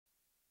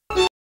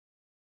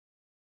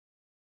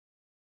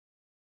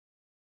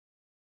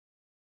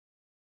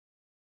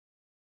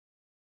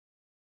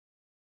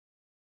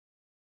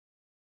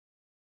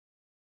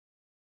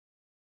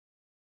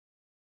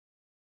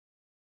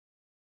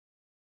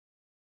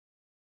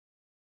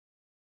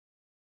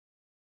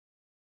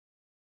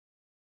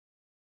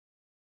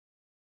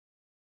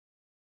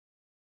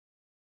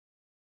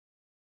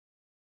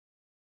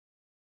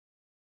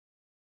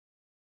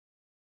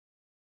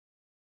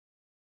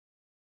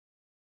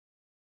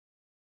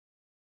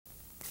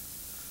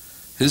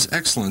His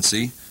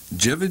Excellency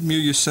Dzevad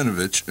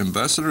Mujezinovic,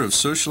 Ambassador of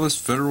Socialist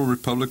Federal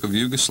Republic of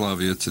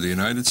Yugoslavia to the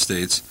United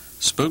States,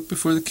 spoke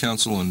before the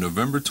Council on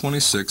November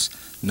 26,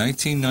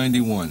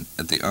 1991,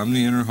 at the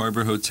Omni Inner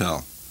Harbor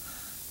Hotel.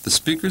 The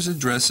speaker's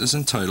address is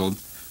entitled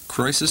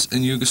Crisis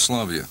in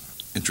Yugoslavia.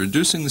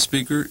 Introducing the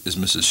speaker is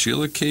Mrs.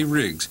 Sheila K.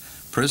 Riggs,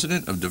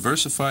 President of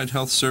Diversified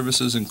Health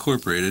Services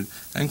Incorporated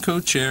and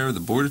co-chair of the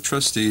Board of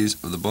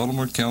Trustees of the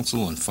Baltimore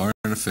Council on Foreign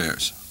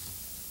Affairs.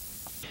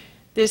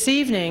 This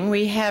evening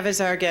we have as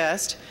our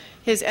guest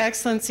His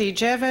Excellency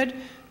Dzevad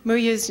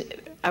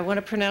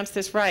Mujezinovic,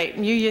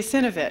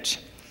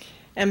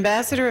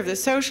 Ambassador of the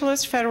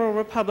Socialist Federal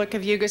Republic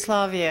of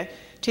Yugoslavia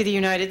to the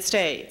United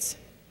States.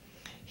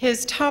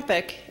 His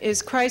topic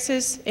is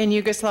Crisis in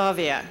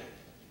Yugoslavia.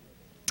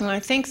 And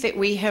I think that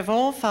we have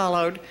all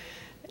followed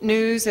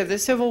news of the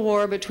civil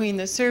war between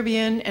the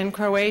Serbian and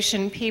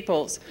Croatian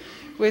peoples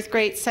with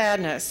great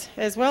sadness,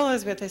 as well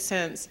as with a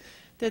sense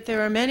that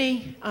there are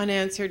many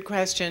unanswered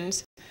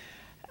questions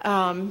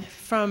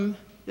from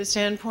the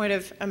standpoint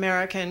of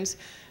Americans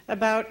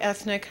about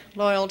ethnic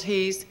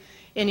loyalties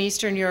in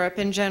Eastern Europe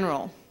in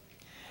general.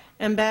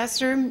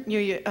 Ambassador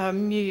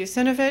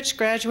Mujezinovic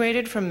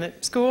graduated from the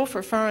School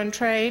for Foreign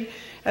Trade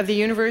of the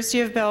University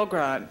of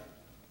Belgrade.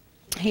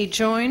 He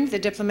joined the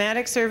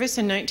diplomatic service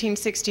in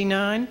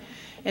 1969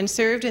 and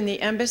served in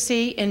the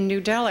embassy in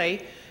New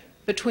Delhi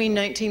between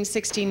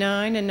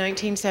 1969 and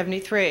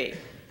 1973.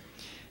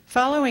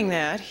 Following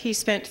that, he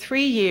spent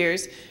 3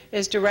 years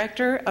as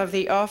director of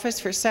the Office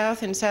for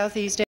South and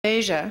Southeast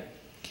Asia,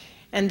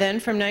 and then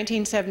from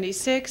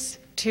 1976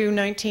 to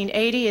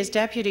 1980 as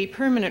deputy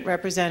permanent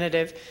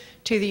representative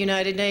to the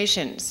United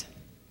Nations.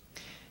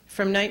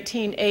 From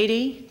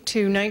 1980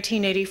 to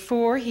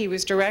 1984, he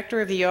was director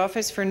of the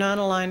Office for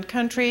Non-Aligned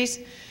Countries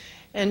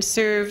and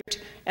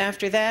served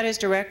after that as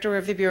director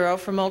of the Bureau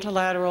for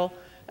Multilateral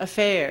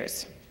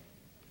Affairs.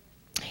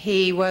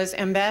 He was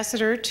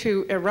ambassador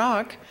to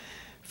Iraq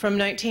from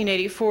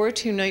 1984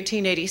 to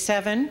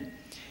 1987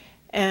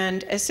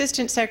 and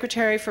assistant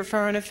secretary for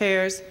foreign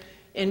affairs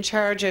in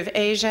charge of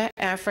Asia,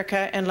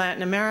 Africa, and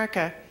Latin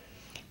America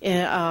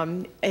in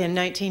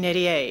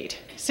 1988.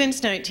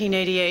 Since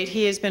 1988,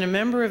 he has been a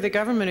member of the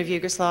government of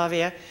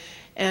Yugoslavia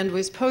and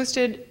was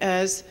posted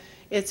as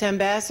its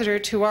ambassador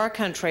to our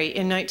country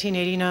in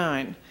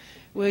 1989.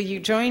 Will you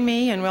join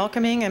me in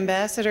welcoming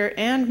Ambassador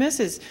and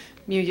Mrs.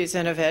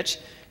 Mujezinovic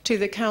to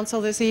the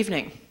Council this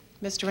evening?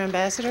 Mr.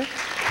 Ambassador.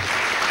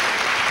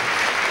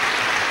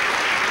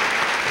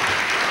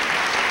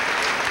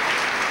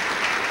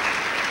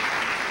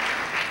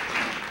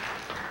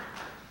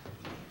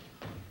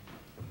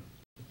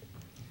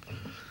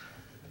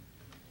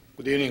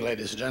 Good evening,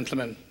 ladies and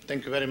gentlemen.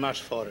 Thank you very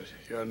much for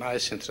your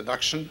nice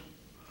introduction.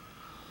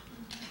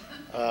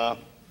 I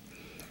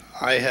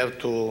have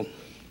to,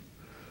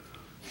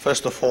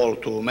 first of all,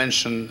 to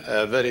mention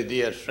a very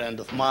dear friend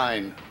of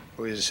mine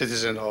who is a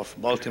citizen of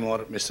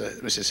Baltimore,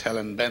 Mrs.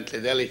 Helen Bentley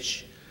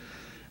Delic.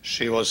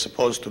 She was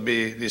supposed to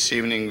be this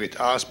evening with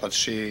us, but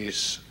she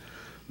is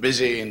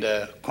busy in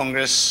the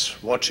Congress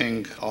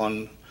watching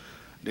on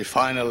the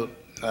final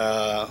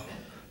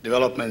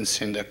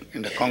developments in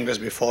the Congress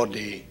before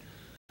the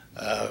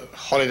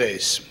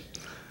holidays.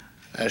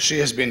 She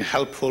has been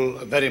helpful,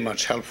 very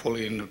much helpful,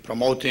 in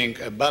promoting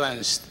a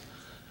balanced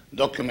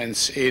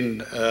documents in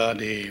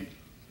the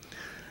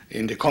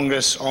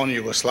Congress on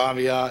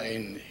Yugoslavia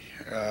in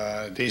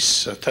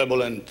these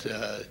turbulent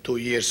 2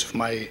 years of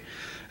my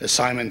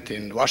assignment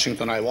in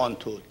Washington. I want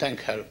to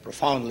thank her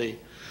profoundly,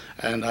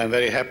 and I'm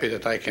very happy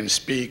that I can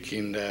speak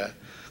in the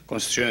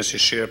constituency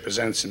she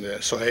represents,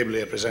 so ably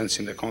represents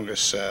in the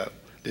Congress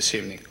this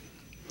evening.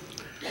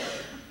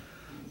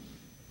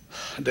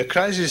 The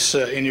crisis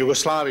in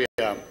Yugoslavia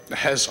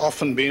has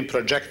often been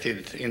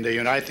projected in the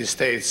United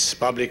States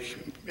public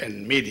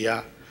and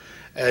media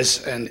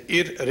as an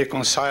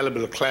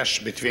irreconcilable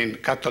clash between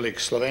Catholic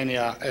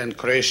Slovenia and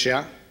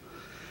Croatia,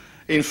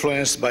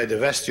 influenced by the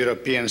West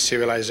European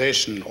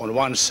civilization on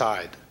one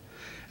side,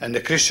 and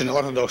the Christian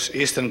Orthodox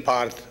eastern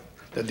part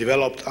that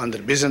developed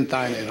under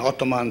Byzantine and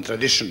Ottoman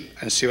tradition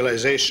and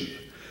civilization,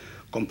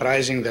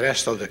 comprising the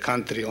rest of the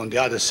country on the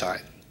other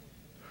side.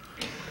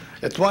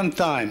 At one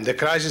time, the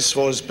crisis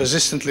was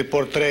persistently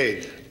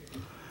portrayed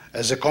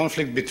as a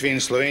conflict between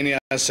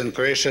Slovenia's and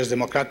Croatia's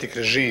democratic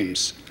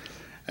regimes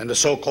and the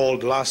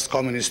so-called last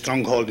communist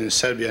stronghold in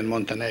Serbia and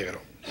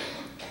Montenegro.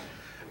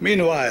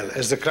 Meanwhile,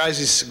 as the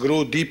crisis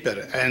grew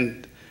deeper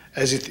and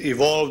as it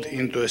evolved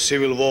into a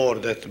civil war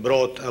that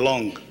brought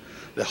along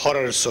the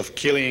horrors of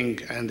killing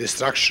and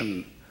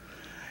destruction,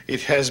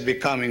 it has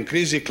become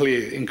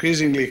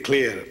increasingly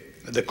clear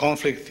that the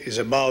conflict is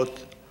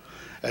about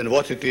and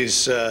what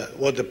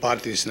the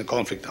parties in the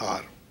conflict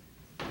are.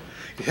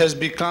 It has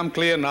become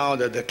clear now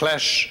that the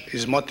clash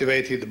is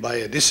motivated by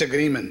a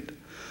disagreement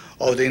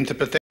of the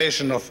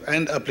interpretation of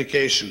and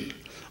application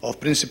of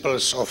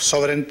principles of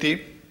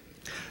sovereignty,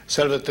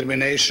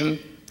 self-determination,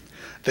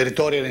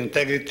 territorial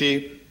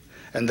integrity,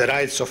 and the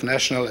rights of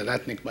national and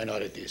ethnic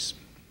minorities.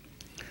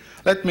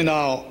 Let me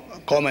now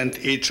comment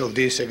each of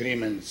these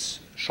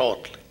agreements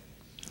shortly.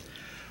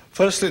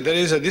 Firstly, there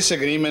is a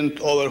disagreement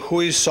over who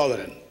is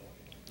sovereign,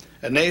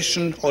 a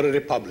nation or a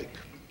republic.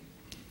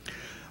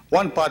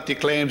 One party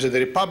claims that the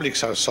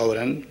republics are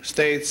sovereign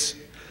states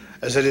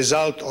as a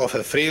result of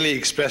a freely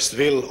expressed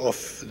will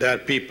of their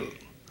people.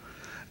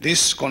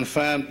 This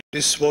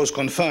was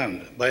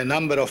confirmed by a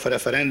number of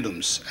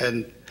referendums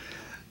and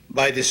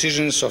by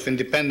decisions of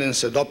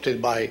independence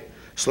adopted by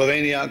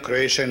Slovenia,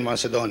 Croatia and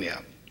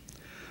Macedonia.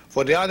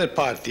 For the other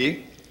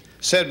party,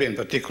 Serbia in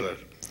particular,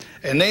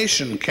 a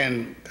nation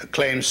can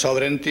claim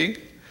sovereignty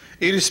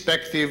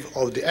irrespective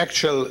of the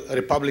actual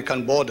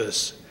republican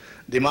borders,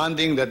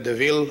 demanding that the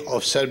will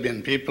of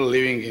Serbian people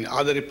living in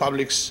other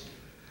republics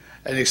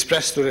and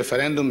expressed through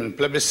referendum and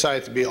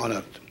plebiscite be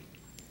honored.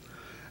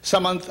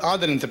 Some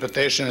other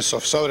interpretations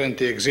of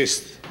sovereignty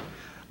exist,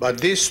 but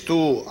these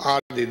two are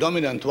the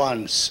dominant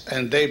ones,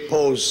 and they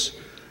pose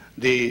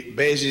the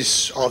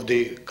basis of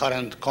the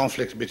current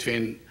conflict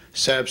between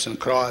Serbs and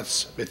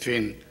Croats,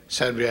 between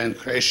Serbia and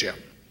Croatia.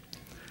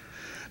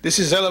 This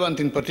is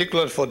relevant in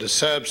particular for the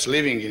Serbs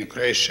living in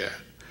Croatia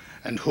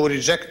and who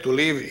reject to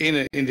live in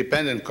an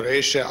independent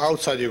Croatia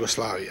outside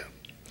Yugoslavia.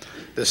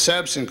 The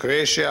Serbs in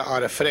Croatia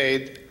are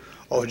afraid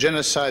of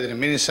genocide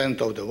reminiscent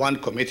of the one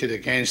committed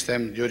against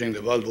them during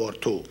the World War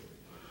II.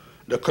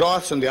 The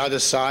Croats on the other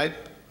side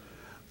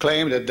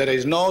claim that there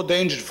is no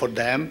danger for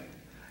them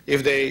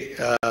if they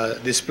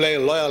display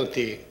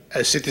loyalty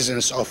as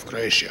citizens of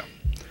Croatia.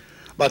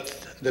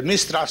 But the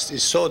mistrust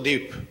is so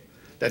deep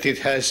that it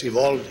has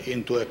evolved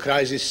into a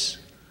crisis,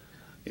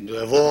 into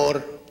a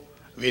war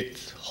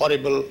with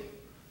horrible,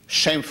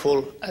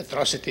 shameful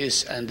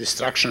atrocities and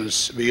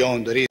destructions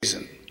beyond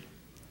reason.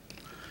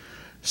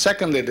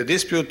 Secondly, the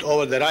dispute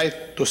over the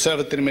right to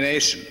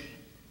self-determination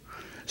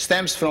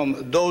stems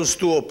from those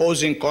two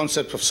opposing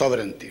concepts of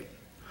sovereignty.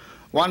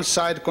 One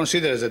side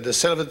considers that the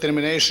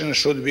self-determination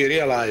should be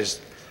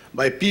realized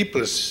by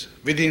peoples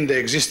within the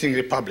existing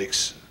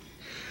republics,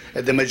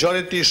 and the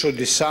majority should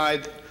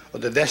decide on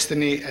the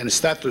destiny and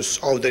status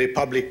of the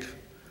republic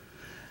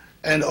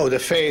and of the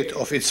fate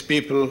of its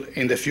people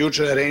in the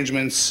future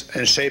arrangements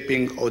and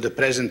shaping of the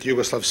present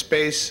Yugoslav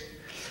space,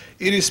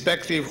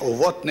 irrespective of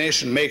what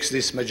nation makes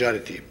this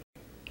majority.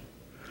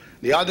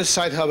 The other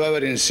side,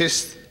 however,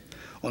 insists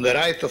on the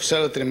right of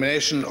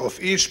self-determination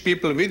of each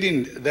people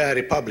within their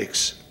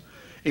republics,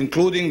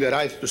 including the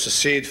right to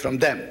secede from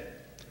them.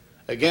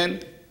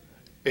 Again,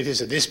 it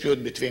is a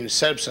dispute between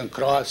Serbs and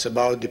Croats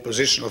about the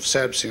position of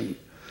Serbs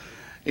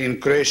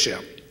in Croatia.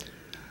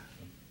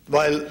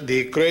 While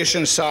the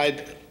Croatian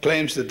side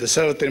claims that the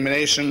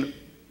self-determination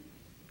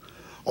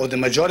of the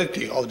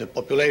majority of the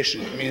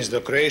population, means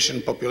the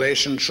Croatian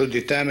population, should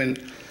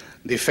determine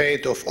the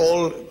fate of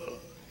all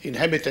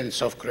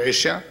inhabitants of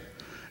Croatia,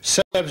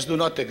 Serbs do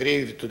not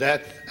agree to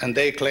that, and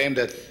they claim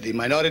that the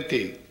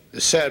minority,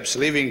 the Serbs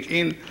living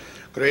in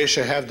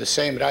Croatia, have the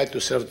same right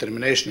to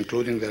self-determination,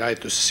 including the right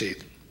to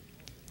secede.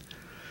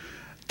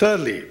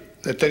 Thirdly,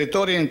 the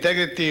territorial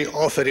integrity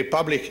of a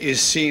republic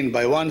is seen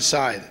by one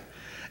side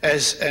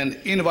as an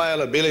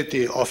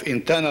inviolability of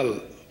internal,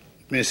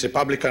 means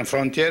republican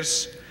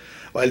frontiers,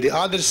 while the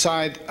other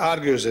side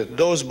argues that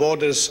those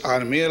borders are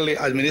merely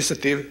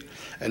administrative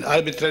and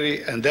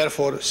arbitrary and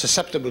therefore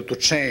susceptible to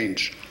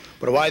change,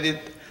 provided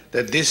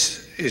that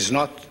this is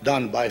not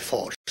done by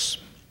force.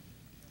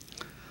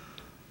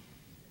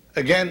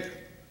 Again,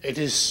 it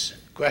is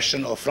a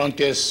question of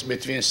frontiers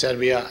between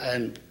Serbia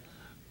and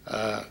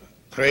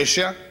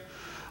Croatia,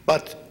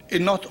 but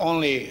not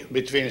only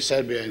between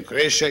Serbia and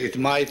Croatia, it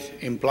might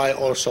imply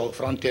also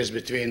frontiers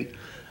between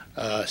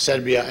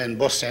Serbia and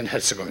Bosnia and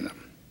Herzegovina.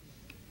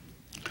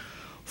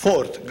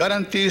 Fourth,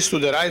 guarantees to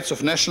the rights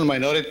of national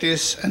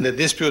minorities and the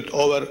dispute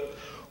over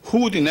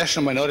who the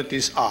national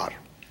minorities are.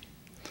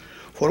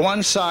 For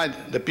one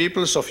side, the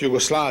peoples of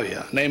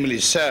Yugoslavia, namely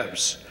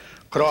Serbs,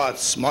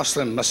 Croats,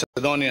 Muslims,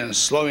 Macedonians,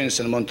 Slovenes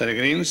and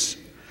Montenegrins,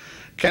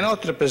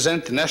 cannot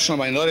represent national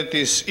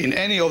minorities in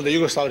any of the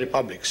Yugoslav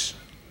republics.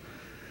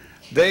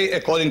 They,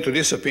 according to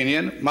this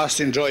opinion,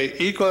 must enjoy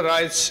equal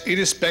rights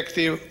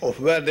irrespective of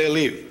where they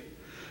live,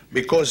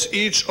 because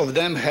each of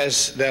them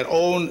has their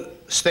own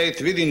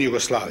state within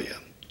Yugoslavia.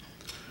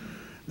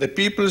 The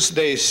peoples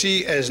they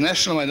see as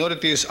national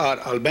minorities are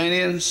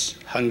Albanians,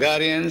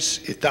 Hungarians,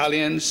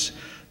 Italians,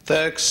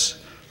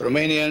 Turks,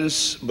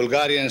 Romanians,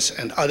 Bulgarians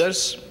and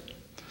others,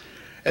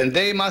 and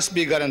they must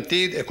be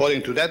guaranteed,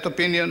 according to that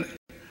opinion,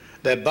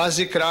 the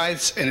basic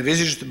rights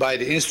envisaged by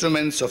the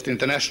instruments of the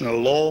international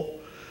law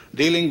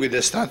dealing with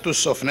the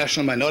status of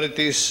national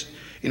minorities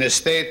in a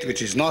state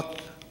which is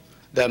not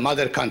their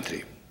mother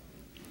country.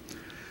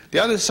 The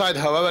other side,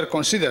 however,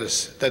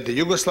 considers that the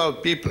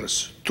Yugoslav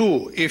peoples,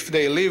 too, if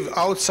they live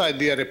outside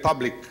their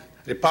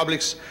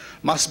republics,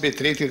 must be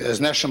treated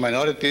as national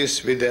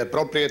minorities with the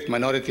appropriate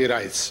minority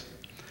rights.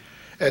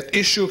 At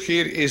issue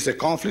here is the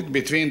conflict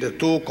between the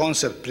two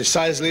concepts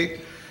precisely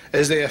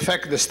as they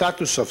affect the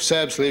status of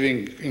Serbs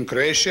living in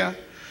Croatia,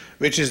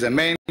 which is the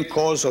main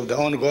cause of the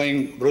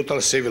ongoing brutal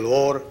civil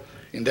war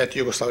in that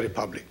Yugoslav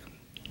republic.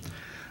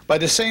 By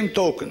the same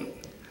token,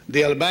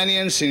 The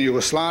Albanians in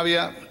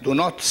Yugoslavia do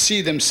not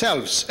see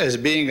themselves as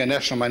being a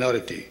national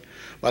minority,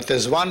 but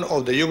as one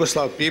of the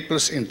Yugoslav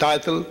peoples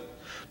entitled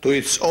to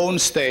its own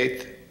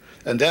state,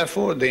 and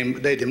therefore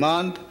they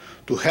demand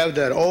to have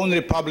their own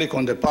republic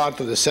on the part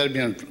of the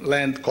Serbian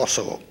land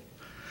Kosovo.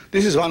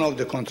 This is one of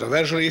the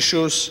controversial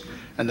issues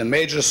and a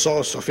major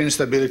source of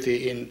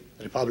instability in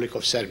the Republic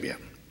of Serbia.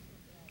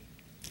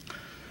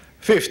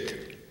 Fifth,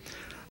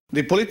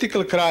 the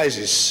political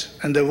crisis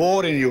and the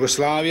war in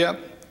Yugoslavia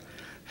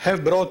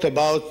have brought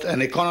about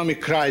an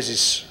economic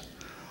crisis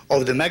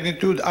of the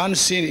magnitude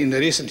unseen in the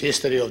recent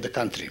history of the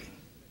country.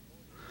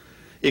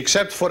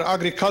 Except for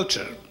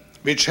agriculture,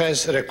 which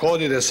has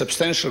recorded a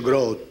substantial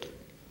growth,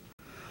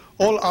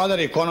 all other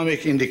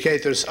economic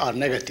indicators are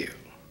negative.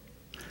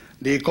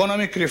 The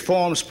economic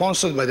reform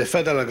sponsored by the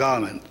federal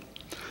government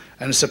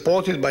and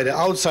supported by the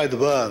outside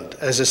world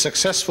as a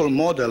successful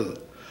model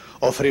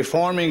of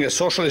reforming a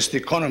socialist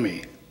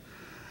economy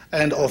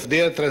and of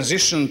their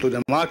transition to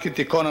the market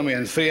economy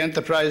and free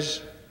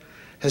enterprise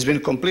has been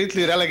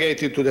completely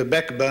relegated to the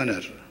back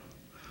burner,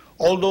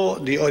 although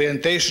the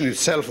orientation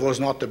itself was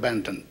not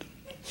abandoned.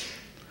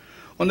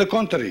 On the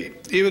contrary,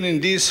 even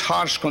in these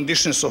harsh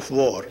conditions of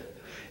war,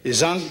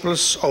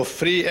 examples of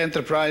free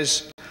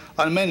enterprise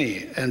are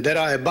many, and there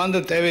are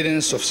abundant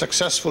evidence of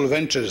successful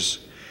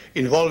ventures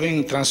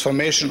involving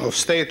transformation of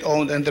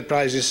state-owned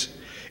enterprises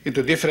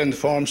into different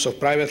forms of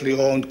privately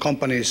owned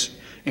companies,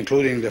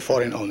 including the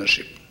foreign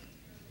ownership.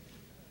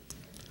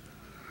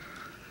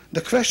 The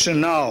question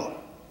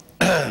now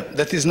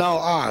that is now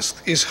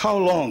asked is how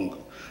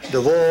long the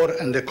war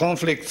and the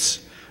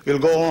conflicts will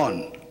go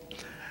on,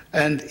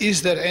 and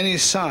is there any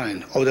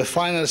sign of the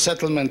final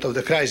settlement of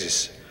the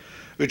crisis,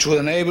 which will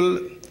enable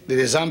the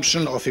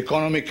resumption of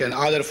economic and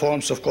other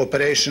forms of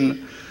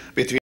cooperation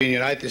between the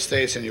United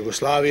States and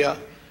Yugoslavia,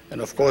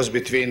 and of course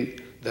between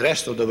the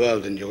rest of the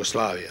world and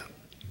Yugoslavia.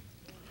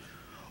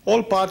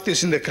 All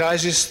parties in the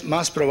crisis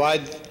must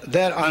provide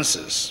their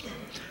answers.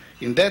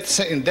 In that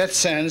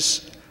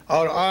sense,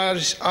 our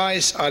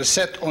eyes are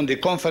set on the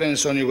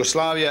Conference on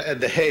Yugoslavia at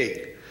The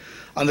Hague,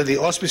 under the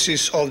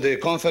auspices of the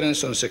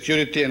Conference on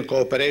Security and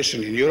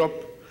Cooperation in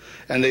Europe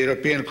and the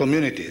European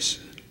Communities,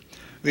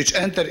 which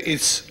enter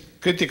its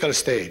critical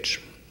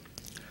stage.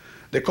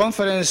 The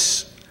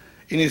conference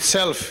in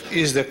itself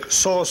is the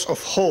source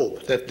of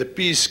hope that the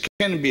peace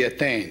can be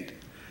attained,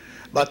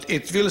 but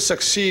it will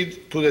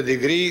succeed to the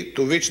degree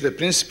to which the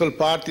principal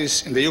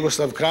parties in the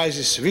Yugoslav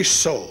crisis wish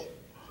so,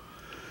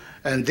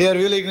 and their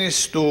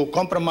willingness to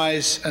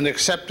compromise and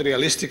accept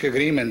realistic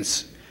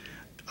agreements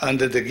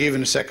under the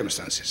given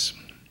circumstances.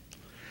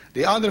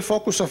 The other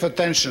focus of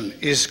attention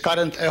is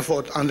current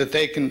effort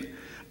undertaken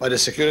by the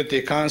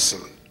Security Council,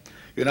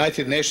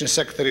 United Nations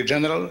Secretary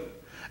General,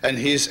 and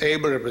his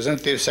able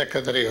representative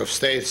Secretary of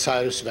State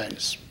Cyrus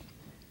Vance.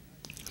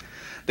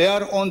 They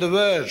are on the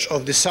verge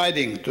of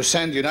deciding to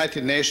send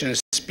United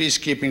Nations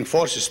peacekeeping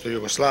forces to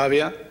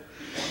Yugoslavia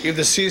if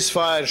the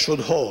ceasefire should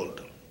hold.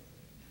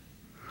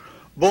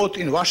 Both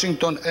in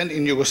Washington and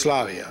in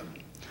Yugoslavia,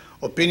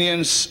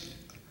 opinions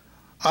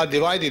are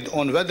divided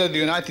on whether the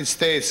United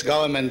States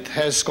government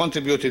has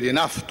contributed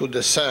enough to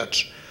the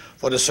search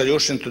for the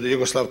solution to the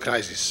Yugoslav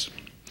crisis.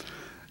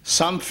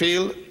 Some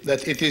feel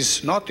that it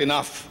is not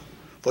enough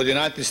for the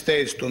United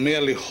States to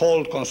merely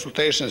hold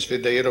consultations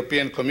with the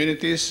European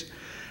communities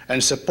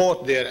and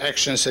support their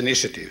actions and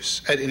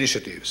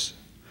initiatives.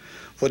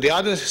 For the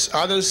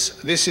others,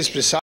 this is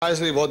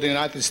precisely what the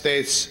United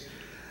States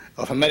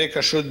of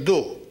America should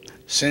do,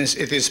 since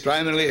it is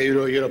primarily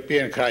a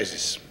European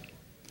crisis.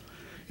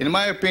 In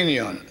my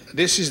opinion,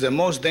 this is the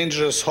most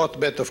dangerous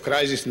hotbed of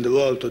crisis in the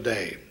world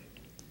today.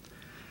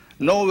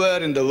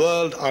 Nowhere in the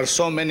world are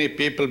so many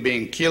people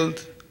being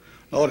killed,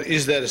 nor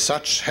is there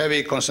such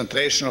heavy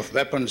concentration of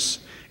weapons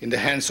in the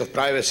hands of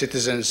private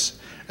citizens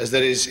as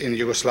there is in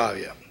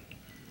Yugoslavia.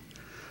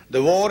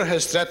 The war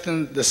has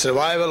threatened the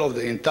survival of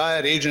the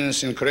entire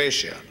regions in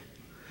Croatia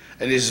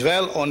and is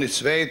well on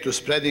its way to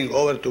spreading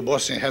over to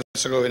Bosnia and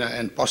Herzegovina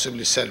and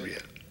possibly Serbia.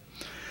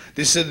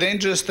 This is a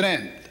dangerous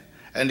trend,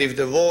 and if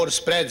the war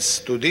spreads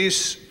to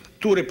these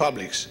two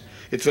republics,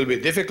 it will be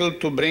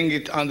difficult to bring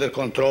it under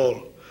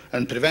control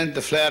and prevent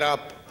the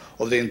flare-up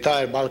of the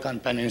entire Balkan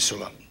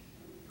Peninsula.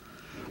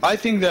 I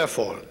think,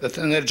 therefore, that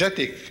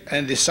energetic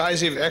and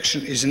decisive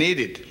action is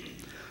needed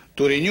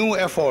to renew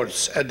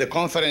efforts at the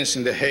conference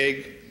in The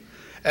Hague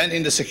and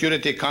in the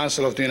Security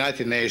Council of the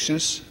United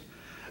Nations,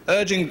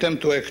 urging them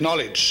to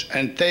acknowledge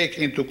and take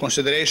into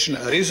consideration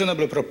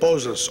reasonable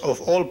proposals of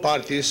all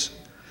parties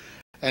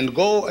and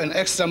go an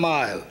extra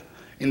mile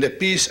in the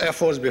peace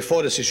efforts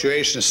before the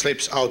situation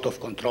slips out of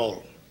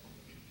control.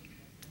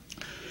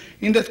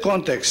 In that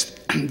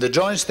context, the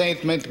joint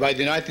statement by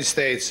the United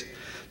States,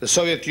 the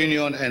Soviet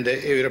Union and the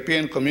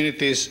European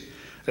communities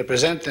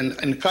represent an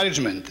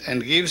encouragement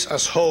and gives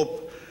us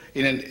hope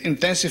in an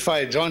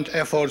intensified joint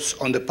efforts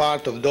on the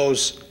part of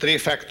those three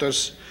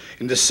factors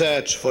in the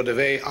search for the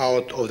way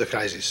out of the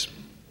crisis.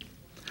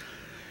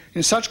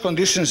 In such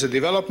conditions, the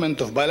development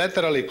of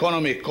bilateral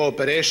economic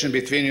cooperation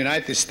between the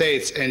United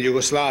States and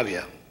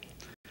Yugoslavia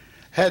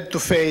had to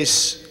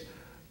face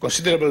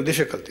considerable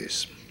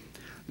difficulties.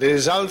 The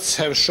results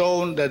have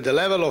shown that the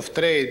level of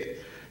trade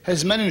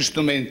has managed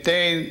to be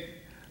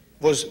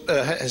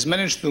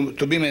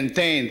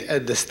maintained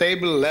at the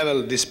stable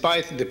level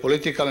despite the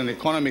political and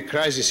economic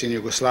crisis in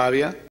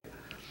Yugoslavia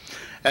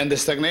and the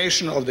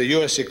stagnation of the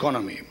US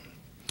economy,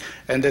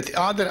 and that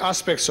other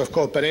aspects of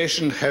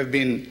cooperation have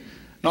been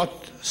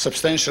not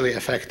substantially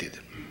affected.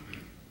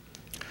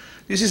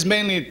 This is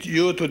mainly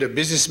due to the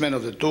businessmen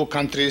of the two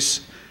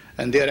countries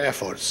and their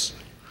efforts.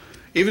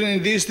 Even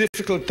in these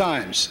difficult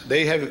times,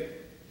 they have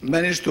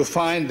managed to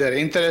find their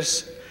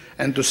interests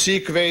and to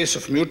seek ways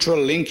of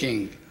mutual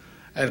linking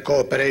and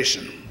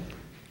cooperation.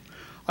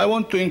 I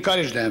want to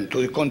encourage them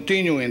to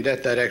continue in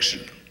that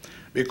direction,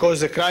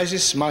 because the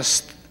crisis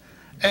must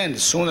end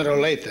sooner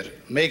or later,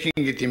 making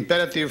it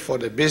imperative for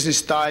the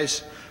business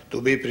ties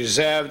to be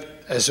preserved,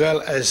 as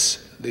well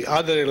as the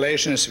other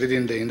relations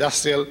within the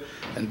industrial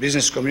and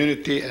business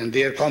community and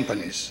their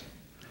companies.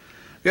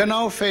 We are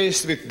now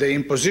faced with the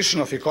imposition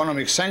of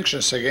economic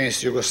sanctions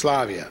against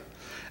Yugoslavia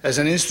as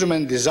an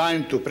instrument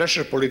designed to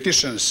pressure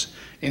politicians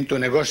into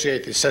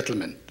negotiated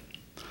settlement.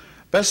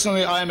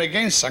 Personally, I am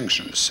against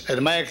sanctions,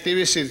 and my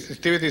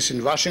activities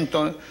in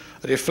Washington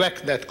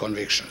reflect that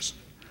conviction.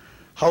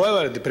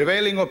 However, the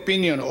prevailing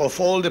opinion of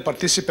all the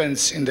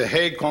participants in the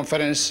Hague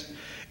Conference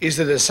is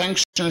that the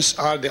sanctions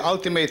are the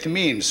ultimate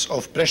means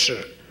of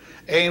pressure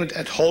aimed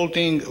at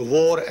halting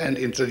war and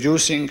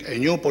introducing a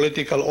new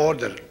political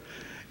order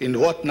in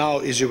what now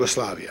is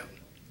Yugoslavia.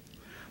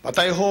 But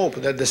I hope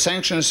that the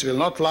sanctions will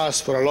not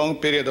last for a long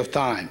period of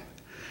time,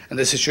 and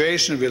the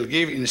situation will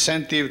give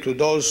incentive to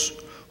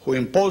those who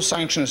impose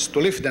sanctions to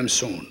lift them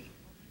soon.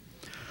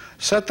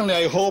 Certainly,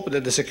 I hope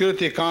that the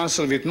Security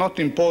Council will not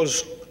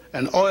impose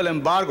an oil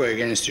embargo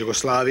against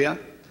Yugoslavia,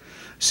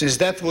 since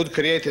that would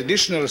create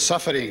additional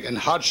suffering and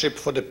hardship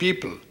for the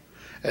people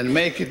and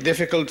make it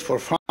difficult for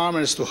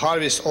farmers to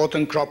harvest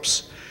autumn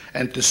crops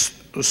and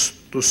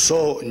to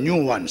sow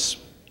new ones.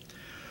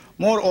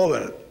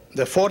 Moreover,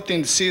 the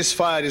 14th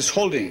ceasefire is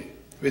holding,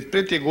 with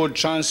pretty good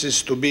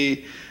chances to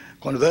be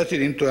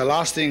converted into a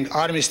lasting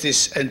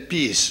armistice and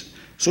peace,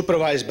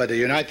 supervised by the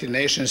United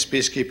Nations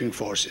peacekeeping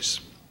forces.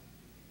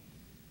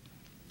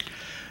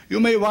 You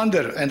may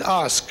wonder and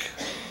ask,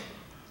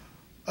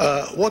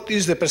 what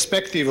is the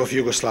perspective of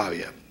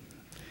Yugoslavia?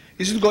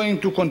 Is it going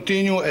to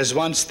continue as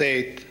one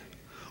state,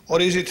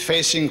 or is it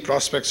facing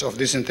prospects of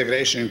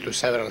disintegration into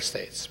several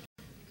states?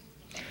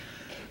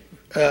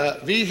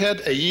 We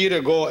had a year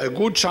ago a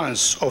good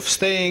chance of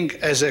staying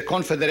as a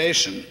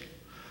confederation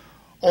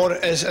or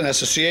as an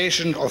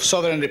association of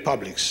sovereign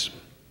republics.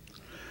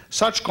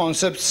 Such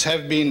concepts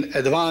have been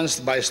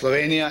advanced by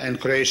Slovenia and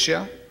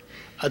Croatia,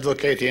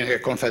 advocating a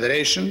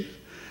confederation,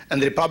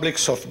 and the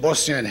republics of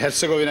Bosnia and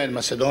Herzegovina and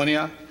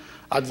Macedonia,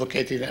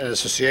 advocating an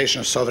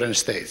association of sovereign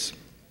states.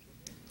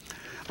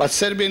 But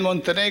Serbia and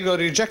Montenegro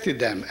rejected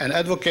them and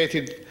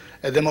advocated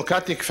a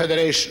democratic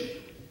federation.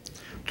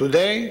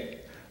 Today,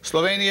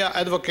 Slovenia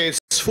advocates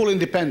full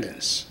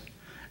independence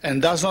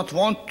and does not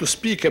want to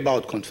speak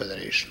about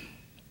confederation.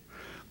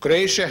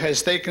 Croatia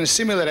has taken a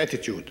similar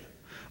attitude,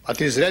 but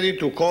is ready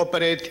to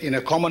cooperate in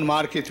a common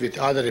market with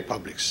other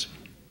republics.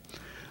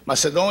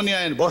 Macedonia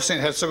and Bosnia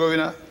and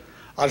Herzegovina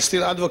are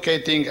still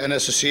advocating an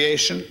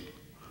association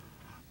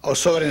of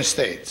sovereign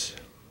states.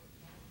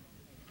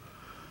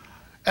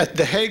 At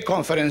the Hague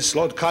Conference,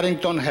 Lord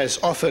Carrington has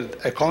offered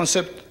a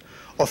concept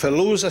of a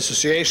loose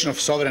association of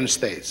sovereign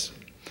states,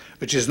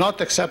 which is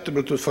not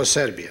acceptable for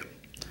Serbia.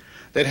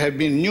 There have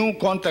been new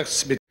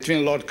contacts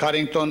between Lord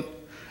Carrington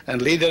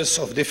and leaders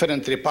of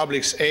different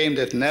republics aimed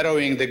at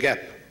narrowing the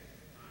gap.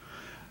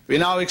 We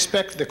now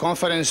expect the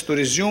conference to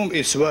resume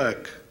its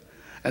work,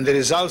 and the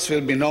results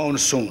will be known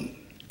soon.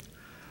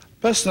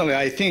 Personally,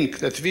 I think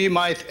that we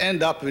might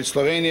end up with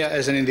Slovenia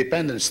as an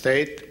independent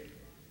state,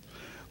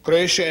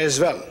 Croatia as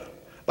well,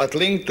 but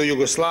linked to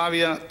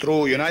Yugoslavia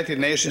through United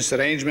Nations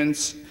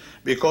arrangements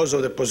because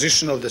of the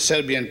position of the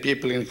Serbian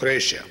people in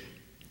Croatia.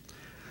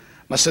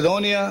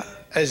 Macedonia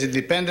as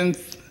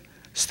independent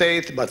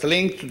state but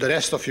linked to the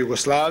rest of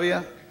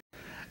Yugoslavia,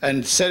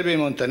 and Serbia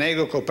and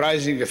Montenegro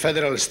comprising a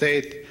federal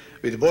state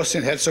with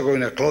Bosnia and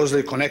Herzegovina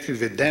closely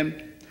connected with them,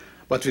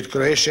 but with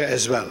Croatia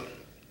as well.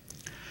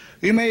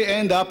 We may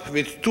end up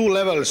with two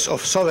levels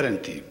of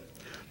sovereignty,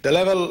 the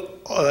level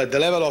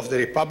of the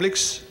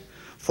republics,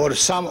 for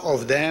some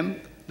of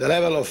them, the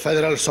level of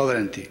federal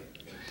sovereignty.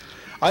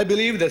 I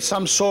believe that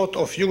some sort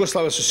of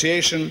Yugoslav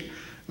association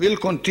will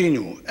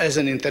continue as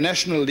an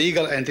international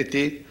legal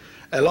entity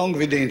along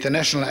with the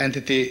international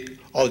entity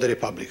of the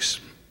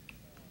republics.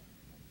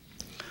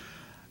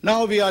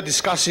 Now we are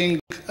discussing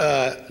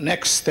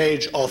next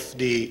stage of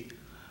the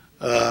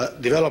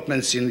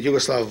developments in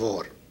Yugoslav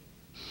war,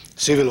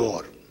 civil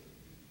war.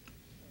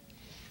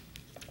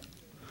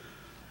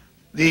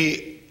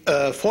 The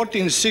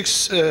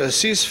 14-6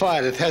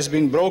 ceasefire that has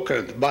been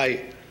brokered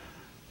by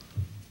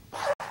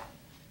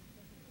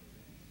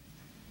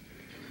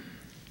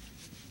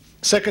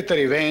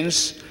Secretary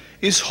Vance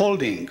is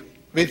holding,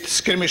 with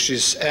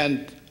skirmishes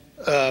and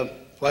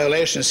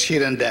violations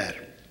here and there.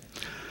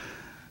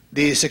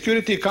 The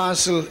Security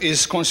Council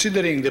is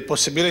considering the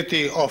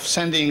possibility of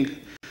sending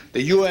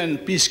the UN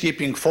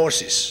peacekeeping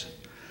forces,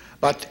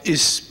 but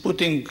is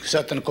putting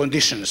certain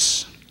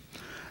conditions.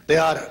 They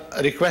are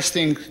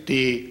requesting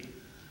the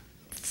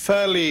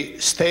fairly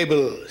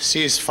stable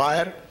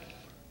ceasefire.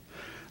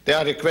 They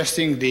are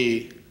requesting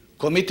the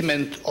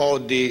commitment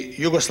of the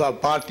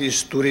Yugoslav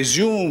parties to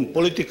resume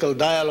political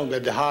dialogue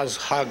at the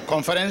Hague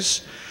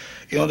Conference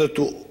in order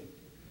to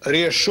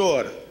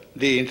reassure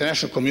the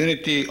international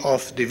community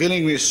of the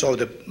willingness of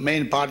the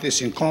main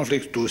parties in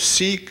conflict to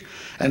seek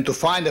and to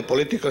find a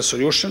political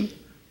solution.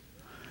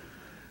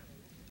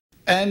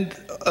 And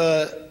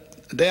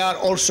they are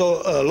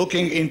also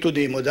looking into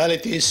the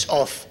modalities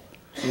of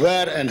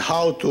where and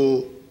how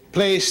to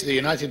place the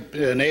United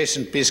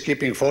Nations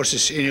peacekeeping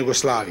forces in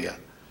Yugoslavia.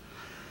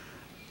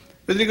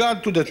 With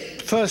regard to the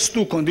first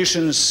two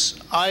conditions,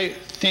 I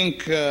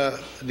think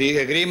the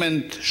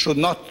agreement should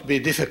not be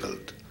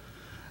difficult.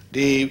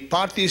 The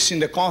parties in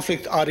the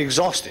conflict are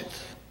exhausted.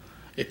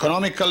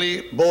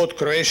 Economically, both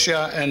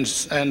Croatia and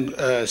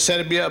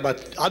Serbia,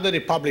 but other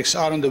republics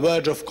are on the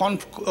verge of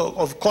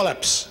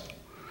collapse.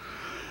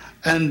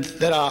 And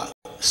there are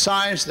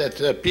signs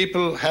that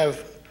people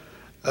have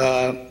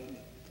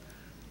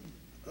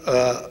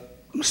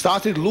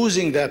started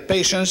losing their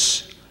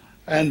patience,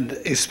 and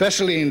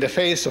especially in the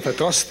face of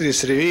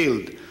atrocities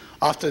revealed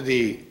after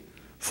the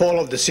fall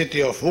of the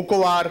city of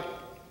Vukovar,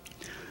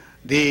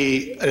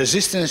 the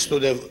resistance to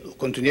the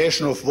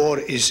continuation of war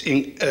is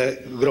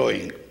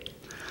growing.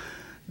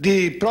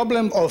 The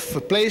problem of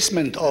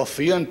placement of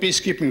UN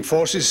peacekeeping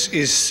forces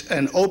is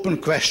an open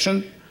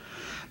question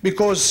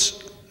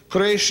because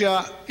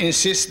Croatia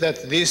insists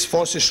that these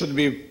forces should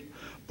be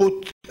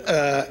put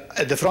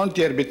at the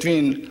frontier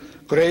between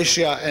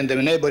Croatia and the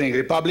neighboring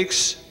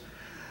republics,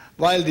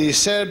 while the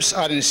Serbs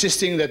are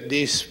insisting that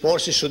these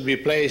forces should be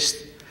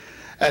placed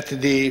at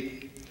the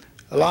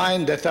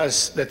line that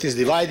is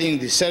dividing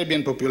the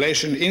Serbian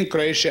population in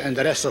Croatia and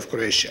the rest of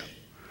Croatia.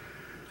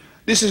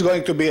 This is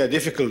going to be a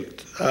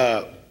difficult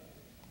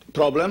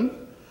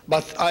problem,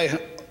 but I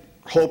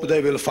hope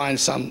they will find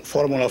some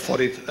formula for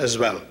it as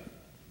well.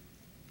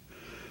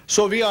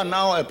 So we are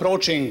now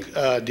approaching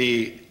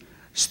the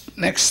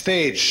next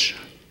stage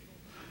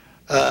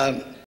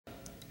as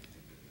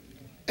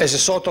a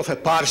sort of a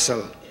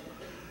parcel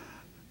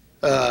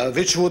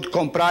which would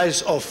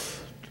comprise of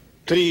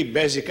three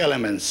basic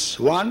elements.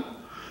 One,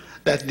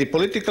 that the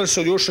political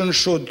solution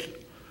should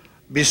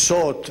be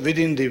sought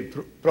within the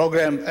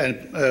program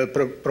and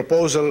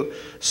proposal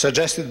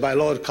suggested by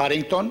Lord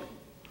Carrington,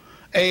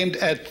 aimed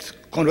at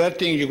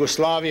converting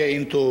Yugoslavia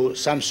into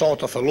some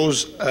sort of a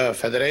loose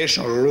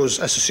federation or loose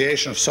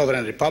association of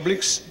sovereign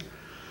republics.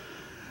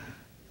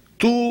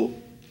 Two,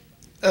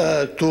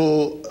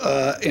 to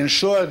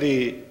ensure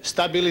the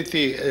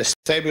stability, a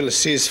stable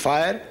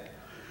ceasefire.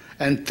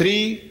 And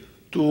three,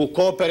 to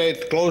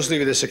cooperate closely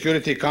with the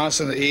Security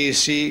Council and the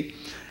EEC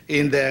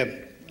in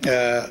the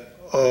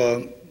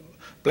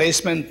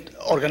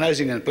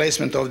organizing and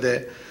placement of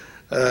the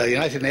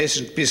United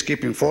Nations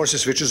peacekeeping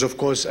forces, which is, of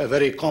course, a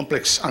very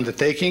complex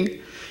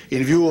undertaking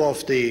in view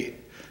of the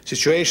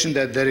situation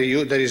that there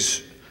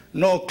is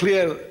no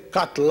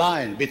clear-cut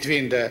line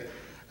between the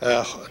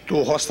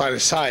two hostile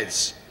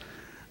sides.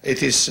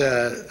 It is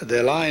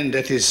the line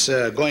that is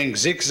going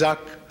zigzag,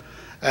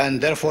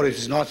 and therefore it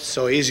is not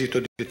so easy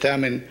to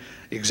determine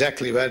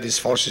exactly where these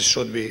forces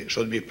should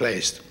be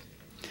placed.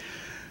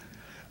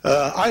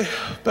 I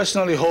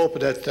personally hope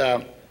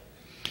that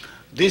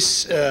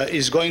this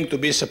is going to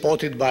be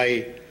supported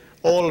by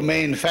all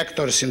main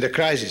factors in the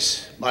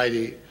crisis, by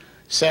the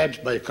Serbs,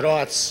 by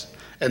Croats,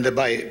 and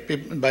by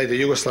the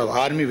Yugoslav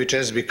army, which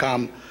has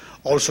become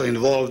also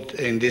involved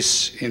in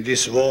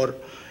this war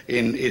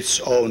in its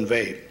own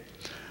way.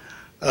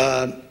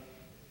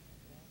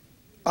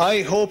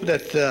 I hope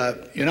that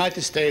the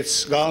United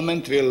States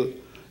government will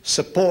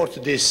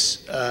support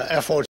these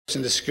efforts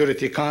in the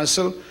Security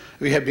Council.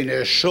 We have been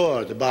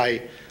assured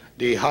by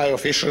the high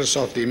officials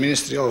of the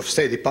Ministry of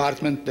State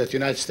Department that the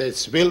United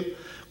States will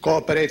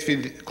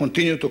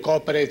continue to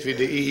cooperate with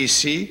the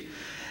EEC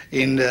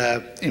in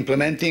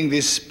implementing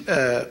this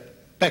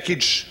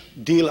package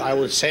deal, I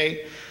would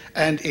say,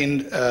 and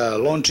in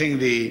launching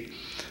the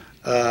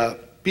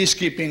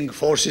peacekeeping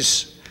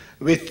forces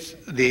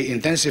with the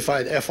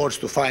intensified efforts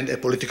to find a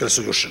political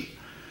solution.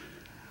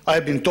 I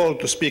have been told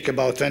to speak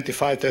about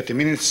 25-30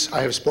 minutes.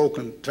 I have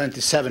spoken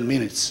 27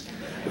 minutes.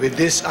 With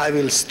this, I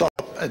will stop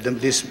at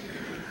this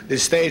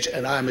stage,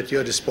 and I am at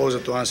your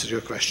disposal to answer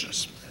your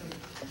questions.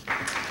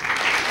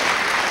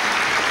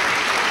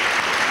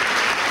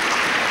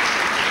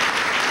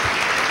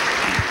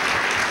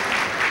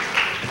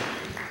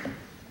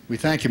 We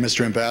thank you,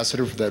 Mr.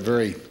 Ambassador, for that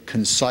very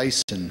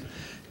concise and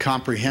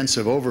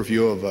comprehensive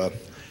overview of an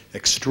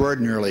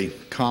extraordinarily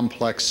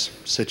complex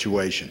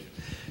situation.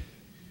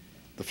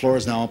 The floor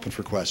is now open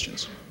for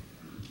questions.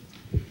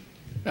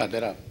 Yeah,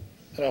 there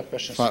are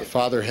questions.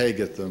 Father Haig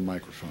at the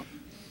microphone.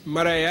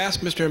 Might I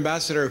ask, Mr.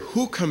 Ambassador,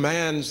 who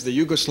commands the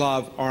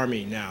Yugoslav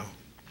army now?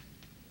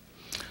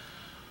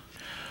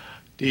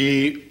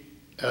 The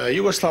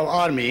Yugoslav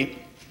army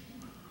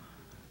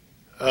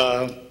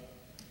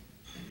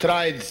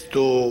tried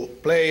to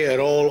play a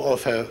role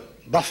of a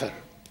buffer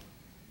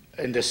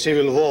in the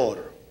civil war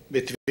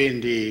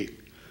between the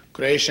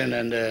Croatian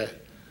and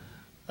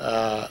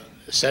the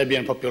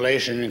Serbian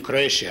population in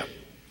Croatia,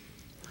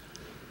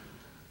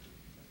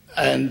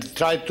 and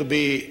tried to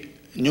be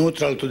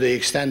neutral to the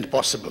extent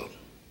possible.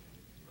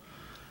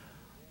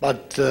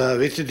 But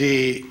with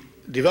the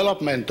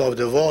development of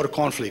the war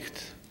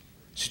conflict,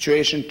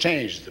 situation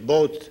changed,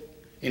 both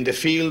in the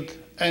field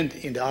and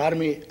in the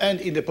army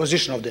and in the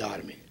position of the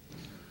army.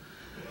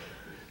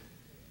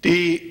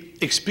 The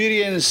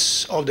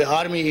experience of the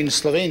army in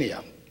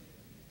Slovenia,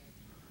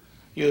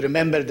 you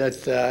remember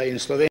that in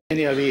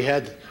Slovenia we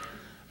had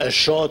a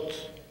short,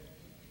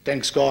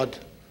 thanks God,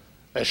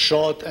 a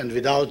short and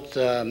without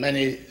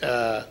many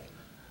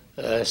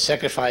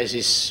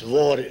sacrifices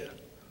war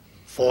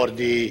for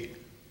the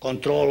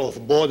control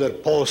of border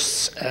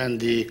posts and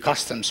the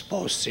customs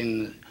posts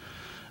in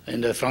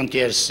the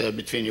frontiers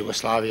between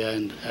Yugoslavia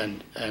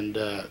and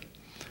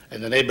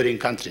the neighboring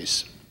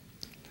countries.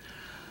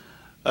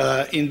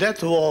 In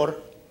that war,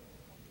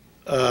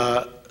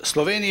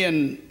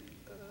 Slovenian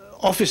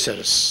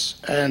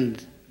officers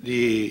and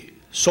the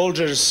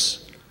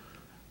soldiers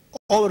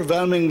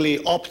overwhelmingly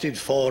opted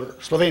for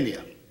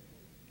Slovenia.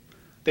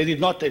 They did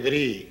not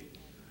agree,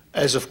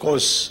 as of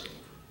course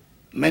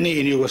many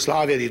in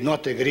Yugoslavia did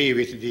not agree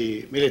with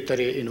the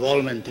military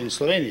involvement in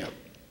Slovenia.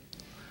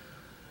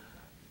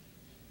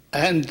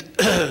 And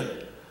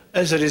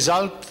as a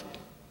result,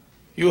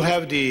 you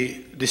have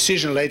the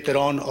decision later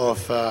on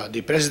of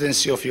the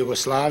presidency of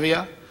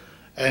Yugoslavia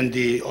and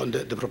on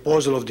the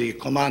proposal of the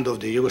command of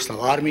the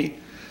Yugoslav army,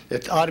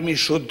 that army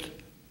should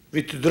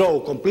withdraw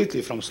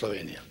completely from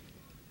Slovenia.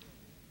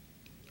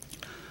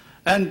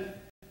 And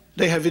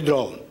they have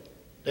withdrawn.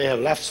 They have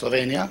left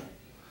Slovenia.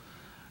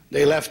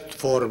 They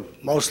left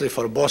mostly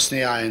for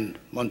Bosnia and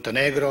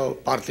Montenegro,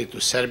 partly to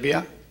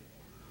Serbia.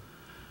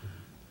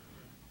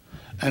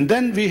 And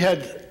then we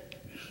had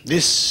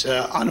these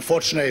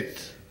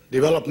unfortunate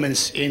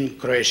developments in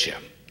Croatia.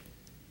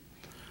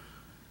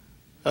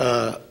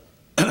 The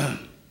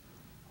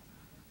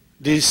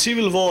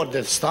civil war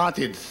that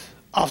started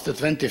after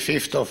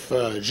 25th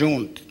of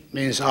June,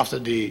 means after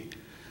the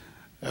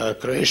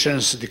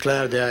Croatians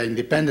declared their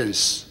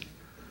independence,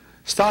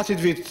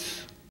 started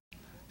with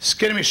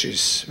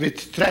skirmishes, with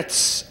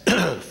threats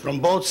from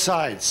both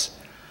sides.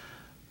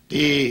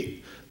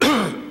 The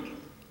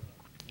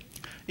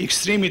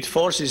extremist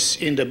forces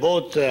in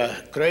both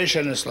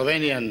Croatian and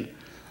Slovenian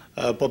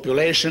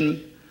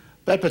population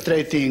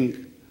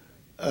perpetrating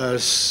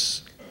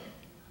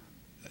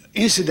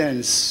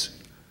incidents,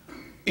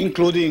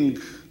 including,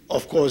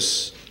 of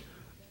course,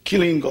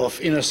 killing of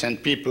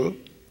innocent people.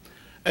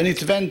 And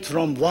it went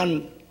from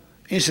one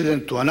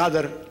incident to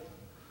another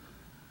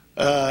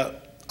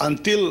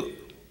until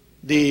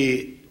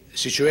the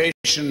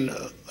situation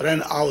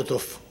ran out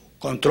of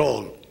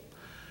control.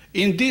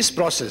 In this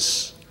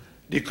process,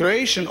 the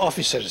Croatian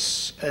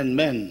officers and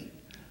men,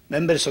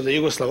 members of the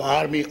Yugoslav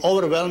army,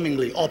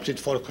 overwhelmingly opted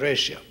for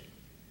Croatia.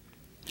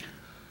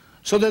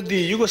 So that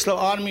the Yugoslav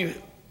army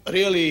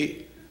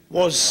really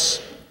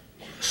was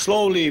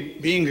slowly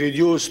being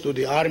reduced to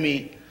the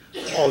army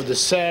of the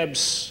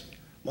Serbs,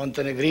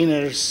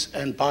 Montenegriners,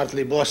 and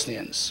partly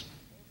Bosnians.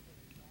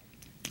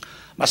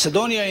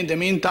 Macedonia, in the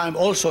meantime,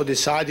 also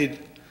decided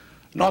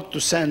not to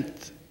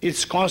send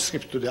its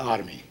conscript to the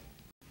army.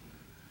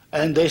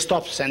 And they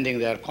stopped sending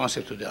their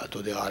conscript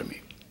to the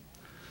army.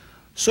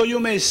 So you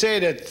may say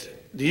that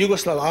the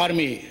Yugoslav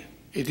army,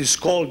 it is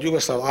called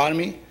Yugoslav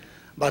army,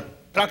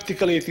 but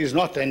practically it is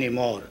not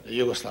anymore the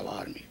Yugoslav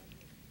army.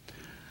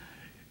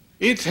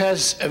 It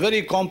has a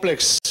very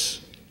complex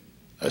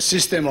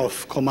system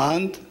of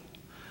command.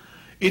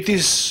 It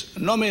is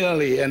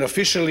nominally and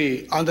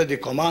officially under the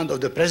command of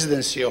the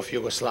presidency of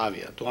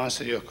Yugoslavia, to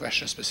answer your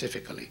question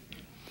specifically.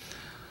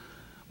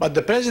 But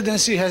the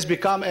presidency has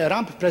become a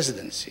rump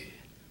presidency,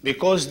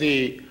 because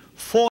the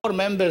 4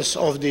 members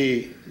of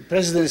the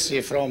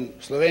presidency from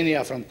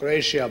Slovenia, from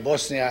Croatia,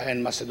 Bosnia,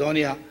 and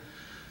Macedonia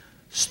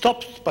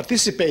stopped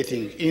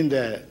participating in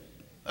the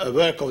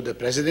work of the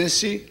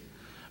presidency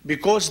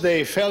because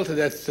they felt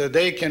that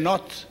they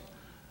cannot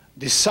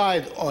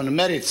decide on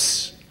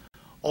merits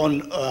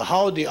on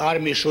how the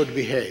army should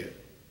behave.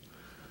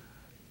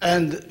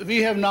 And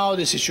we have now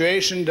the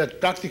situation that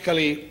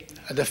practically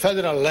at the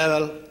federal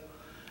level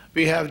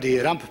we have the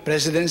rump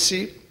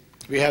presidency,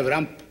 we have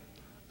rump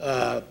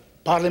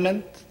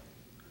parliament,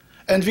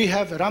 and we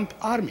have rump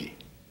army,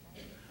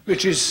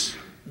 which is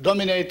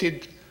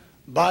dominated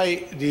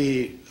by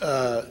the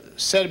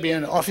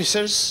Serbian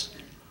officers.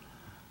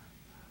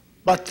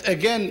 But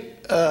again,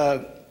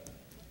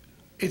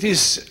 it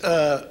is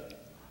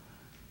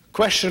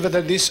question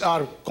whether these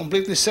are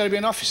completely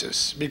Serbian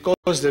officers,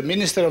 because the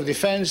Minister of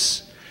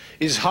Defense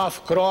is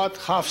half Croat,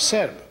 half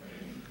Serb.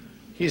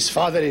 His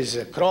father is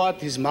a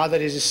Croat, his mother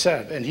is a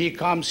Serb, and he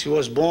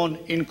was born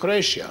in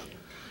Croatia,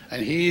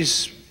 and he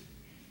is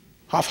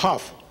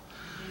half-half.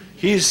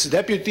 His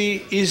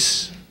deputy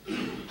is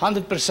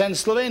 100%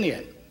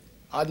 Slovenian,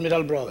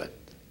 Admiral Brovet.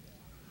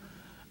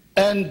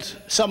 And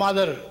some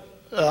other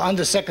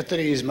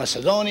undersecretary is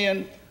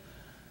Macedonian.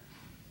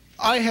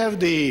 I have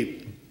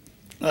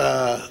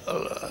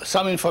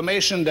some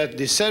information that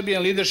the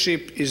Serbian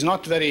leadership is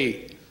not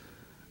very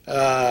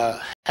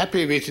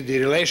happy with the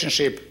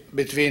relationship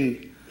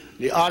between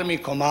the army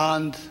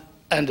command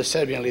and the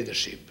Serbian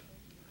leadership,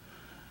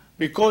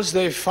 because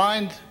they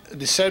find,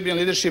 the Serbian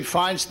leadership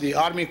finds the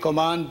army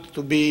command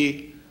to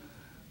be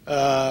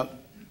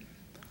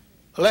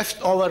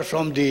left over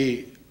from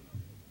the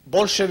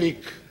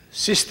Bolshevik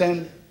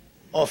system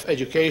of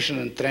education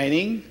and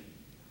training,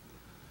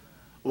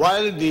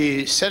 while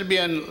the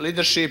Serbian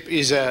leadership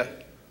is a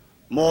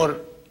more,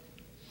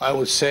 I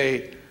would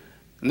say,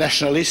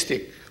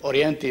 nationalistic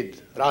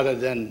oriented rather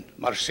than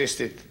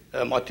Marxistic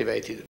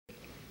motivated.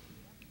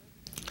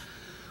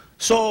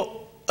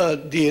 So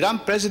the RAM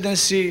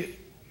presidency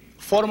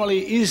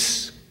formally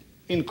is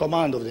in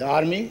command of the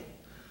army,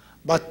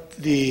 but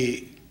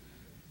the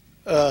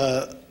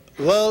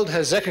world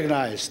has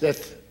recognized that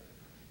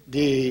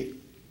the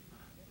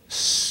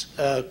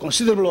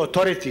considerable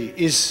authority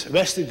is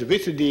vested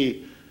with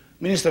the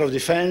Minister of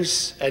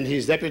Defense and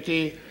his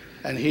deputy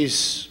and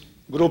his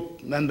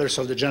group members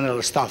of the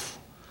General Staff.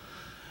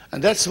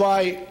 And that's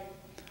why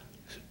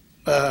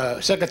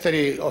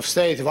Secretary of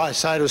State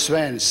Cyrus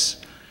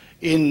Vance,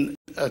 in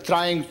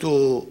trying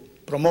to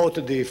promote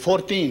the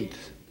 14th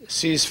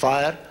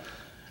ceasefire,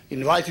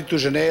 invited to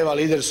Geneva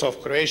leaders of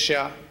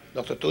Croatia,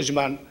 Dr.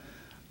 Tuđman,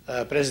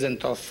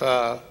 President of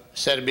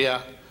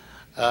Serbia,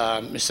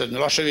 Mr.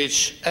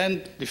 Milosevic,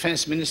 and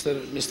Defense Minister,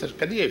 Mr.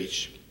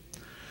 Kadijevic.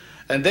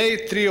 And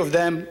they, three of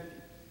them,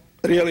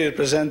 really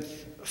represent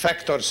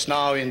factors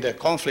now in the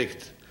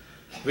conflict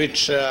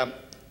which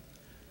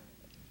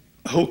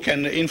who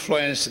can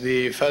influence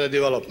the further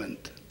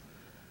development.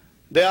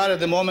 They are at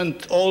the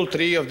moment, all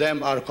three of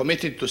them are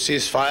committed to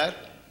ceasefire,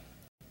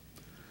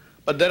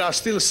 but there are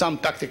still some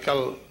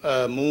tactical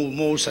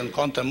moves and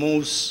counter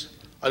moves.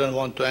 I don't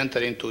want to enter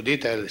into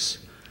details,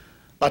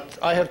 but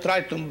I have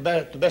tried to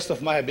the best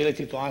of my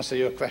ability to answer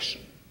your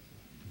question.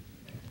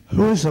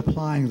 Who is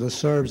supplying the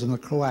Serbs and the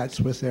Croats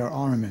with their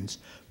armaments,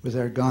 with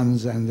their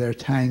guns and their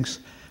tanks,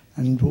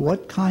 and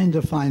what kind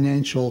of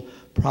financial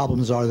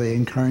problems are they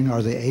incurring?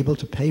 Are they able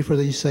to pay for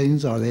these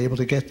things? Are they able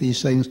to get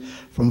these things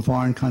from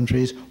foreign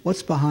countries?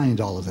 What's behind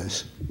all of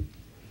this?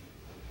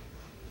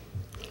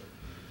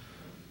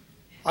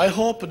 I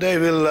hope they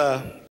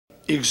will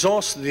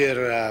exhaust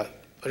their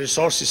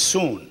resources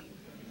soon,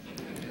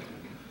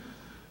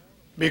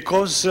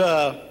 because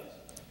the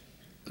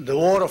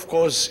war, of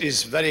course,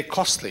 is very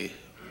costly,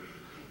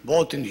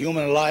 both in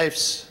human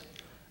lives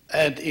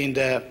and in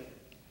the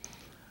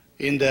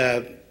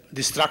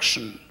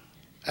destruction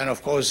and,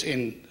 of course,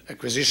 in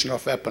acquisition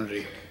of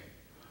weaponry.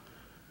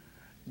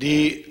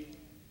 The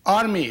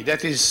army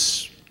that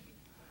is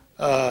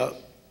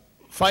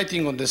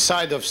fighting on the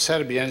side of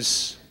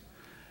Serbians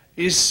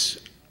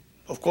is,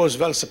 of course,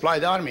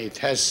 well-supplied army. It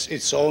has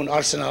its own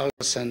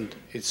arsenals and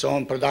its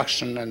own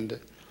production, and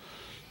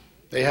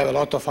they have a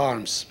lot of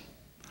arms.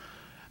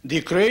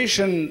 The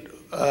Croatian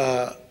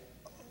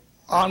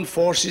armed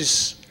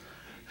forces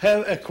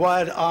have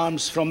acquired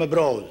arms from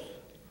abroad,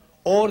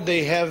 or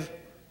they have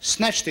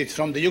snatched it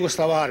from the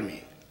Yugoslav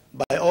army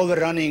by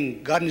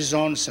overrunning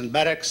garnisons and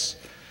barracks.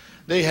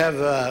 They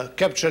have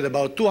captured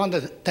about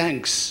 200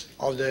 tanks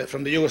from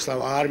the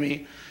Yugoslav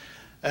army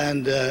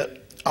and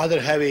other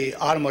heavy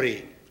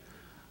armory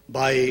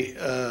by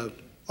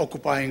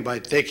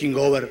taking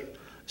over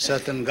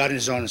certain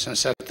garnisons and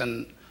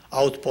certain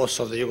outposts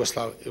of the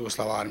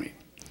Yugoslav army.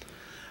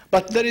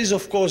 But there is,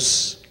 of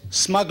course,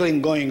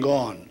 smuggling going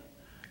on.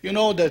 You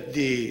know that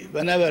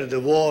whenever the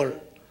war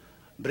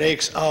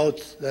breaks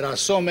out, there are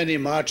so many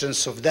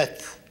merchants of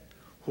death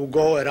who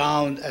go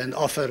around and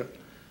offer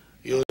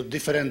you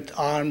different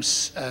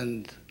arms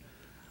and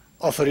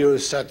offer you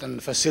certain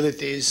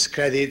facilities,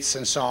 credits,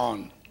 and so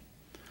on.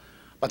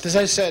 But as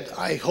I said,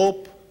 I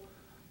hope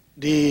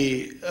there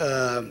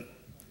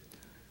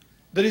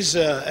is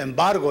an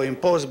embargo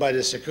imposed by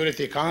the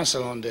Security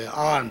Council on the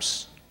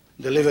arms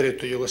delivered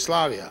to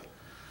Yugoslavia.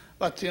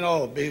 But, you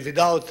know,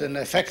 without an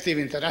effective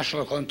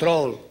international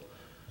control,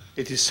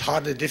 it is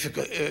hardly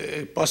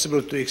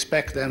possible to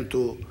expect them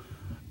to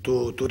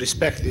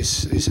respect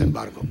this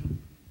embargo.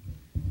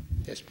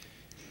 Yes.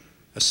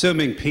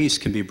 Assuming peace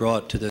can be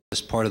brought to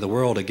this part of the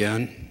world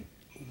again,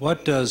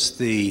 what does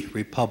the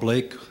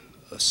Republic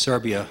of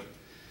Serbia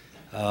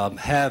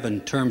have in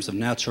terms of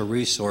natural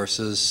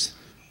resources?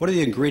 What are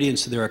the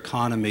ingredients of their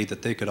economy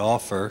that they could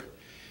offer?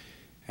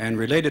 And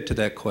related to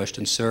that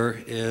question,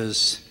 sir,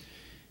 is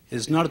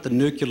not at the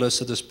nucleus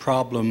of this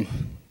problem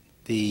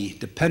the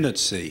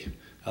dependency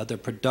of the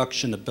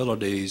production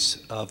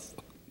abilities of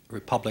a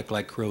republic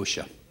like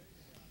Croatia?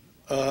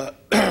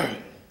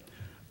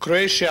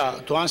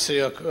 Croatia, to answer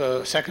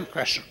your second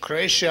question,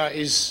 Croatia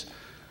is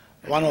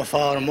one of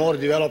our more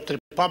developed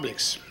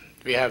republics.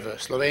 We have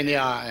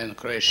Slovenia and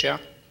Croatia,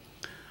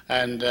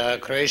 and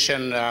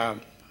Croatian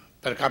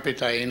per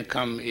capita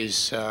income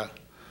is,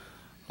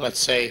 let's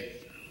say,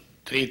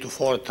 3 to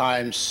 4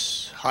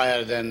 times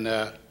higher than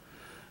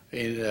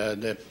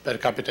the per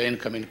capita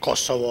income in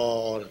Kosovo,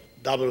 or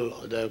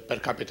double the per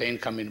capita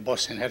income in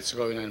Bosnia and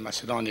Herzegovina and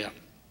Macedonia.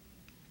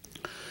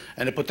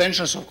 And the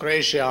potentials of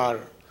Croatia are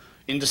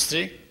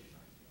industry.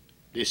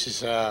 This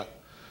is a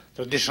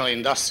traditional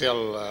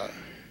industrial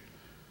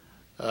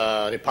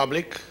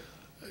republic,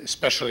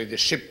 especially the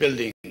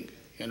shipbuilding.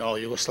 You know,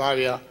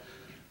 Yugoslavia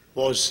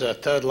was the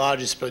third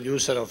largest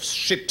producer of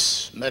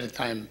ships,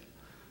 maritime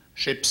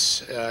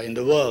ships in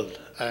the world,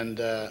 and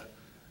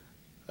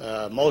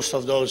most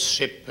of those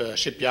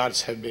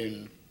shipyards have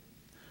been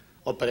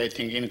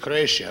operating in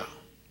Croatia.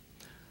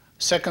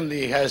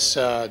 Secondly, it has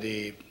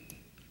the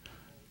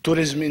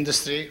tourism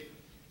industry.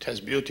 It has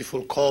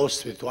beautiful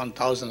coast with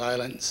 1,000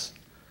 islands.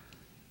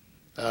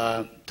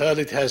 Third,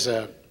 it has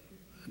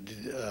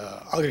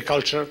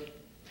agriculture,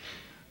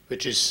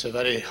 which is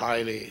very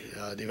highly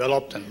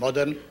developed and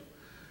modern.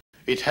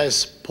 It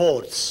has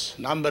ports,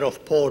 number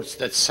of ports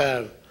that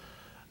serve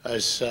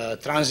as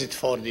transit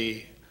for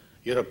the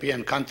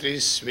European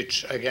countries,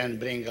 which again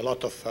bring a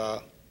lot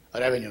of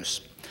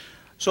revenues.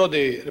 So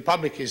the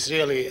republic is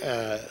really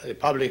a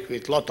republic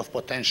with a lot of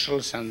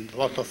potentials and a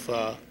lot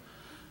of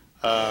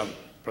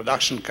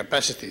production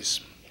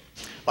capacities.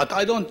 But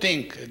I don't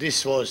think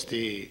this was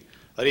the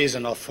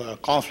reason of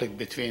conflict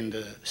between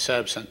the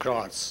Serbs and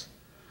Croats,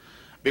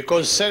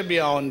 because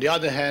Serbia, on the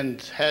other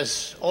hand,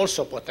 has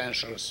also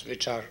potentials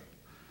which are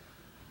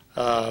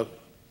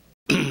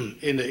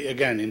in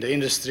the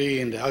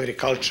industry, in the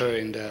agriculture,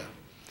 in the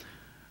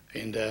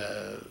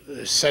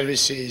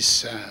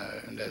services,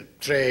 in the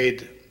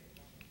trade.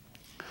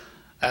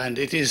 And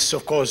it is,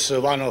 of course,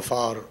 one of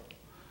our,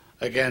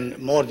 again,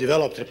 more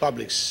developed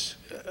republics.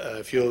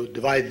 If you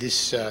divide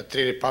these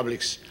 3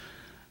 republics,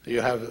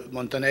 you have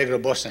Montenegro,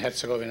 Bosnia,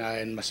 Herzegovina,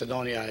 and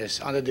Macedonia as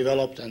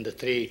underdeveloped, and the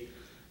 3,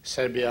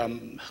 Serbia,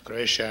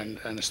 Croatia,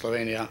 and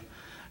Slovenia,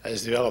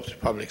 as developed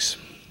republics.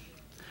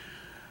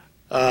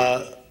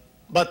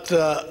 But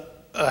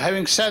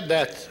having said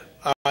that,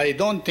 I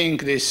don't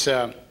think these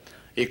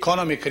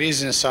economic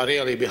reasons are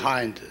really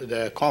behind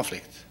the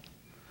conflict.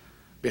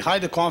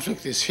 Behind the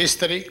conflict is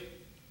history,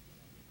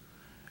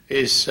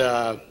 is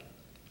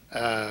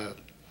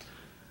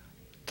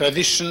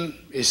tradition,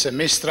 is a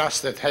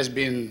mistrust that has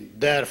been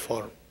there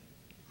for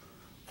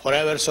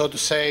forever, so to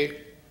say,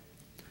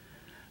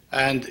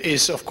 and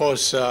is, of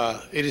course,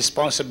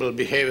 irresponsible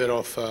behavior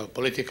of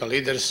political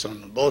leaders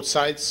on both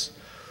sides,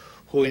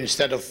 who,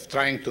 instead of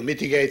trying to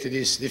mitigate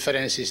these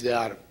differences, they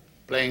are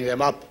playing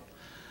them up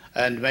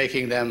and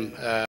making them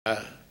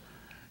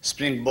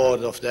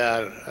springboard of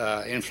their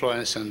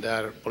influence and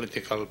their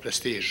political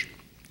prestige,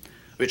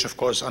 which, of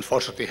course,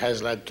 unfortunately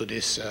has led to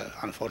this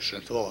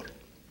unfortunate war.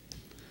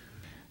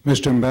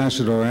 Mr.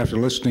 Ambassador, after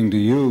listening to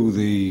you,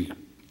 the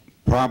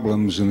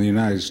problems in the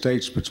United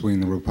States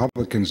between the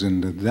Republicans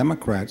and the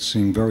Democrats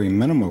seem very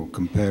minimal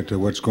compared to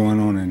what's going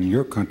on in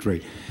your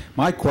country.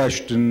 My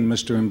question,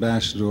 Mr.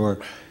 Ambassador,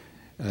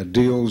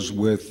 deals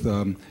with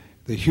the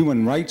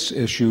human rights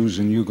issues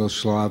in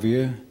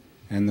Yugoslavia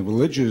and the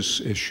religious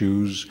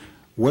issues.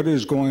 What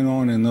is going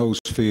on in those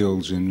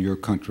fields in your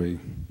country,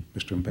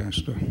 Mr.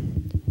 Ambassador?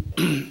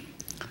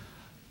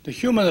 The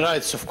human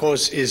rights, of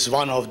course, is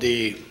one of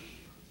the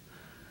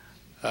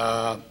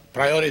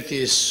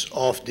priorities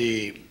of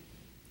the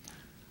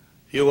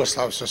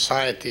Yugoslav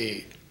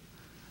society.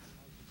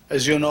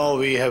 As you know,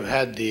 we have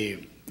had the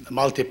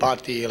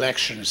multi-party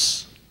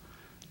elections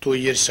 2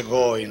 years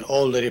ago in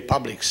all the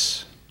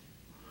republics.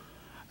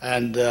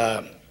 And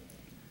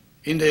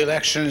in the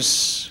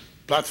elections,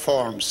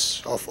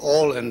 platforms of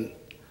all and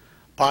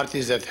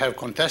parties that have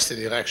contested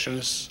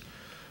elections,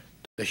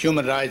 the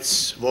human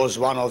rights was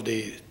one of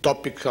the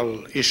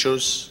topical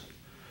issues,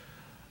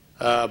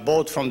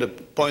 both from the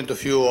point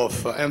of view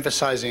of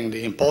emphasizing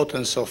the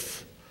importance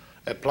of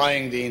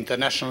applying the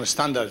international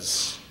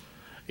standards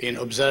in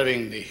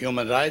observing the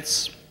human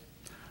rights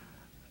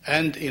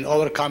and in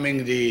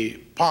overcoming the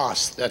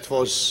past that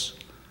was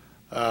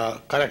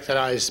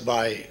characterized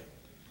by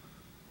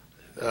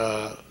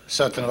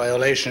certain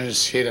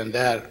violations here and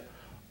there,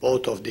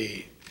 both of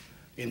the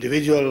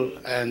individual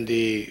and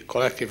the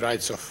collective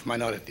rights of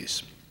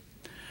minorities.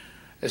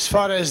 As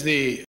far as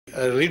the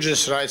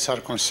religious rights are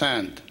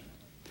concerned,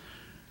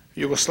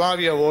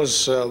 Yugoslavia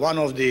was one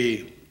of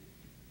the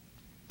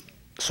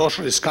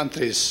socialist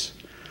countries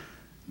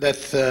that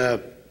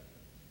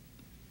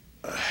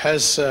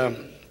has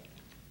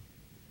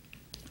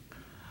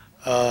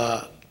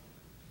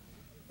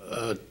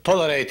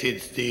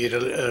tolerated the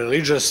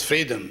religious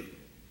freedom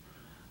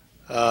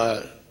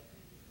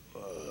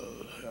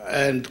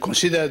and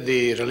considered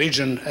the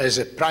religion as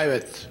a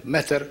private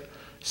matter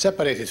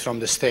separated from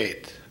the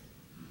state.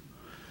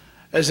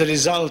 As a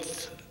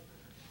result,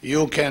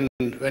 you can,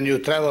 when you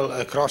travel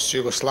across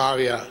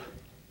Yugoslavia,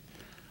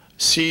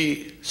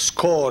 see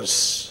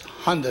scores,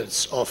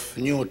 hundreds of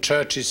new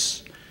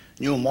churches,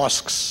 new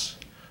mosques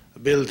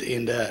built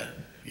in the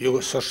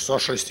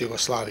socialist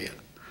Yugoslavia.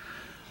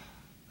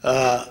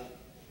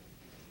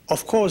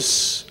 Of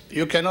course,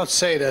 you cannot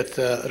say that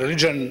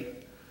religion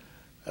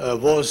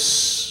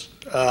was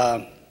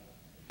at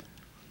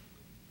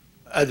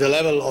the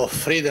level of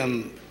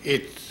freedom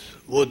it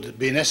would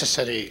be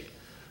necessary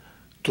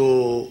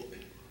to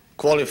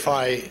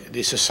qualify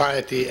the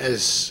society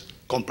as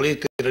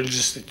completely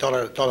religiously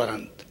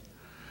tolerant.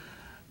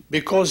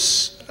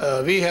 Because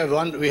we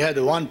had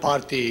a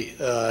one-party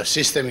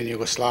system in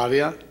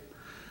Yugoslavia.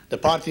 The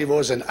party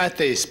was an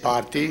atheist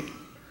party,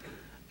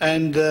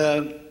 and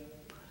the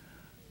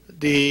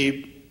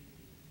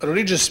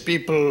religious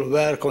people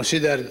were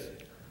considered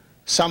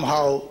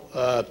somehow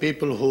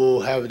people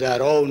who have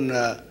their own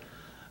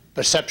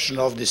perception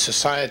of the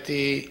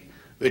society,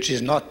 which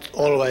is not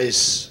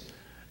always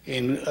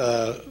in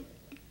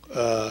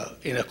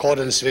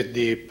accordance with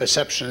the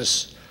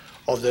perceptions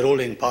of the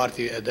ruling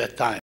party at that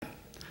time.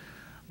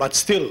 But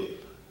still,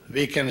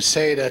 we can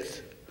say that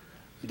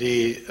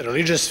the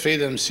religious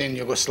freedoms in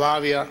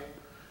Yugoslavia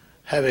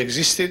have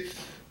existed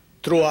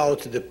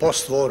throughout the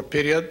post-war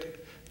period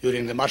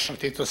during the Marshal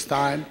Tito's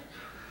time,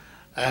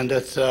 and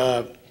that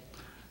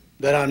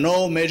there are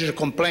no major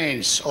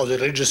complaints of the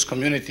religious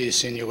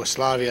communities in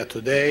Yugoslavia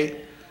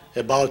today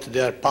about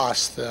their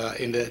past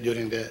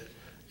during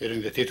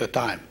the Tito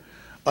time.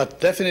 But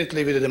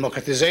definitely with the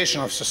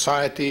democratization of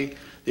society,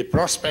 the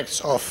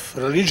prospects of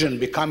religion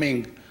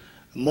becoming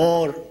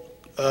more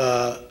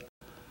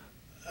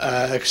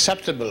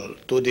acceptable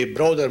to the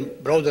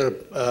broader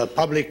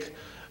public,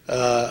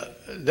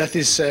 that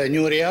is a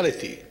new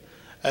reality.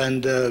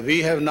 And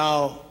we have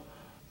now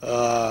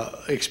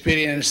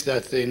experienced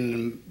that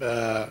in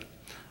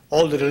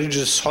all the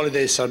religious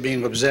holidays are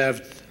being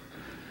observed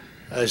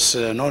as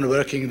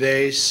non-working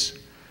days,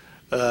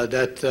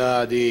 that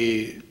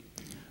the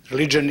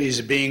religion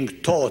is being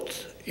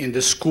taught in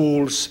the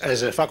schools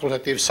as a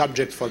facultative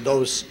subject for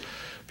those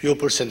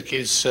pupils and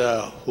kids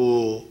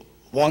who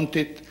want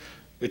it,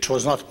 which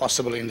was not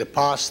possible in the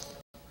past.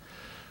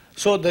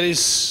 So there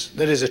is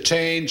a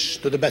change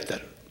to the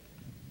better.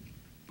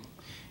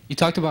 You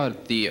talked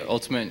about the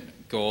ultimate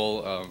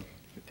goal of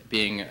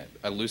being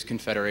a loose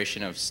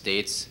confederation of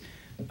states.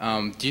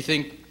 Do you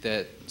think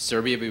that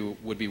Serbia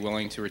would be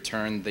willing to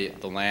return the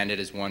land it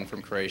has won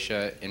from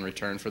Croatia in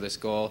return for this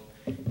goal?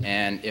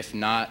 And if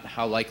not,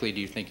 how likely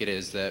do you think it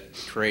is that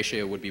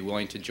Croatia would be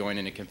willing to join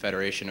in a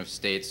confederation of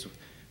states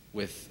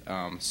with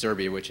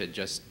Serbia, which had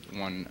just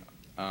won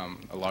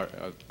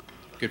a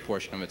good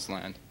portion of its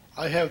land?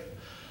 I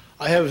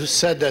have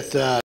said that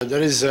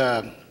there is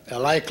a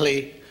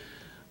likely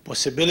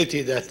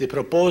possibility that the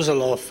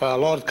proposal of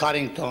Lord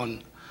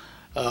Carrington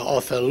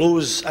of a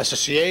loose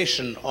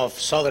association of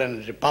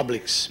sovereign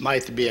republics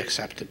might be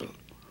acceptable,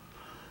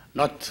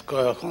 not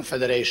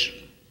confederation.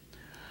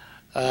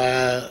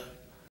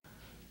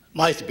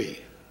 Might be.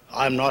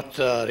 I'm not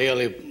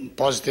really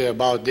positive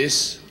about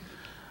this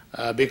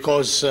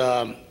because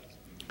the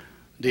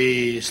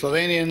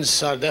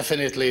Slovenians are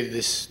definitely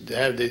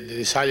have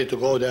decided to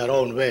go their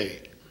own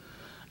way.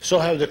 So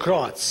have the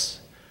Croats.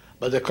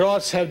 But the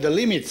Croats have the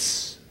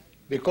limits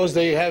because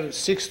they have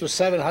 600,000 to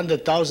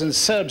 700,000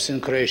 Serbs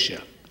in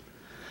Croatia.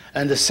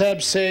 And the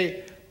Serbs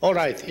say, all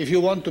right, if you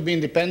want to be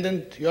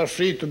independent, you are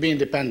free to be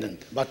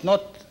independent, but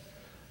not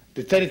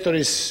the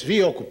territories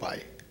we occupy.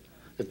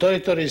 The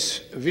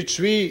territories which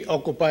we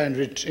occupy and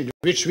in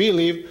which we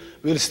live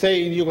will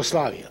stay in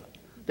Yugoslavia.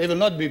 They will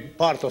not be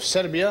part of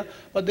Serbia,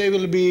 but they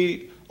will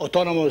be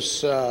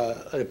autonomous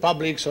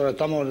republics or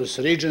autonomous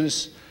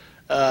regions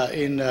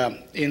in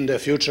the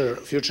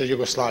future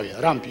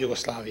Yugoslavia, rump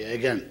Yugoslavia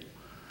again.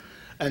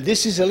 And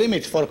this is a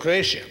limit for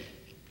Croatia.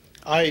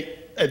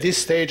 At this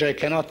stage, I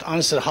cannot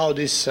answer how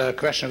this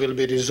question will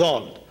be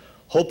resolved.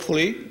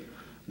 Hopefully,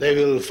 they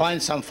will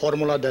find some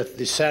formula that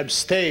the Serbs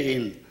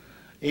stay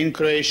in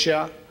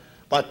Croatia,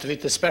 but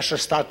with a special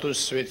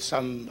status, with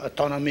some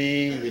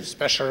autonomy, with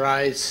special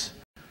rights,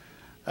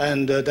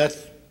 and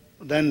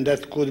then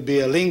that could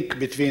be a link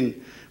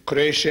between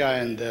Croatia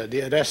and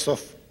the rest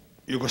of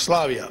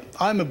Yugoslavia.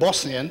 I'm a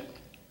Bosnian,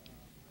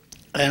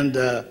 and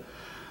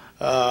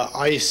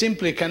I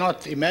simply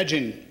cannot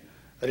imagine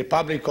the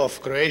Republic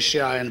of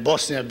Croatia and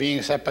Bosnia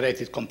being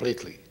separated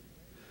completely.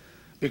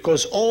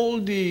 Because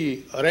all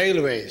the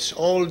railways,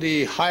 all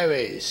the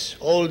highways,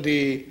 all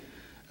the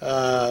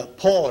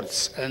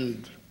ports,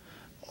 and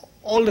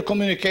all the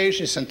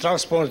communications and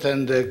transport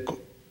and the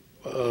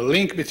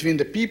link between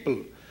the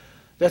people,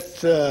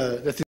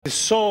 that is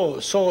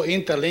so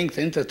interlinked,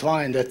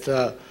 intertwined,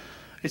 that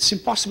it's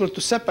impossible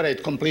to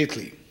separate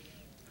completely.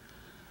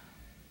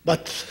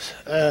 But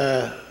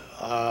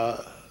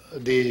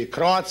the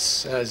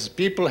Croats, as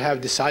people,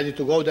 have decided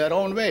to go their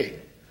own way,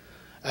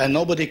 and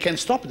nobody can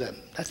stop them.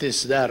 That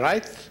is their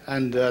right,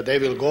 and they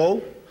will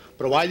go,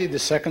 provided the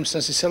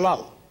circumstances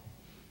allow.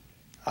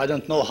 I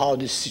don't know how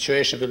this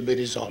situation will be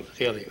resolved,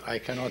 really. I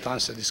cannot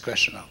answer this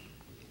question now.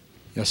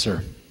 Yes,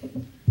 sir.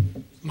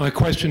 My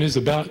question is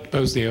about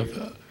Bosnia.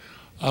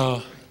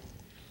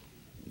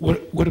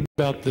 What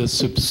about the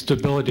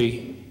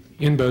stability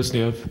in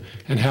Bosnia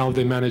and how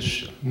they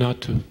managed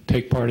not to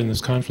take part in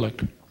this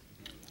conflict?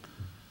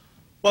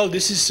 Well,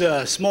 this is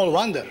a small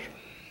wonder,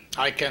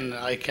 I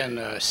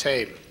can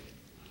say.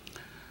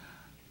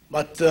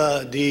 But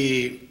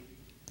the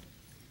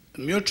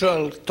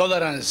mutual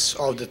tolerance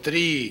of the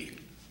three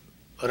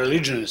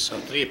religions,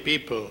 of three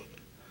people,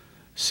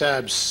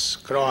 Serbs,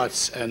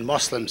 Croats, and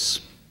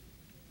Muslims,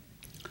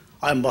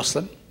 I'm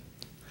Muslim,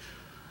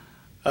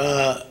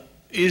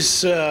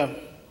 is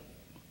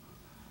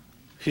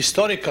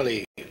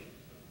historically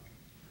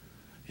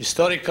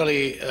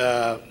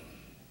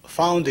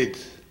founded,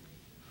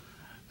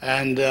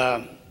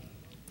 and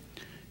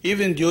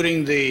even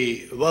during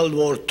the World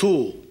War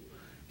II,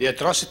 the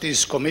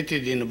atrocities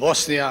committed in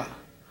Bosnia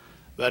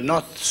were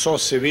not so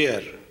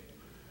severe,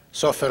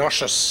 so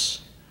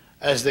ferocious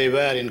as they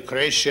were in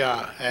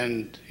Croatia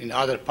and in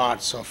other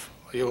parts of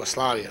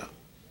Yugoslavia.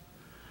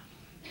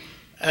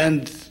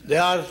 And they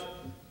are,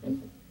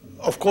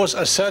 of course,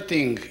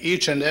 asserting,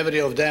 each and every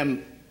of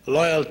them,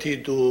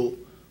 loyalty to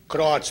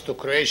Croats to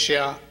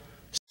Croatia,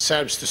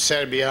 Serbs to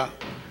Serbia,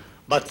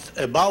 but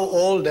above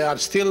all, they are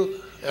still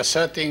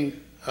asserting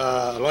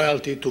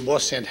loyalty to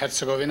Bosnia and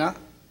Herzegovina.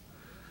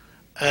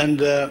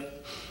 And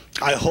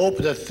I hope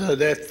that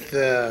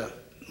that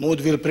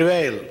mood will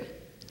prevail.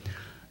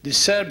 The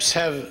Serbs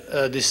have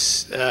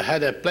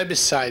had a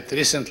plebiscite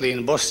recently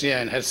in Bosnia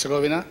and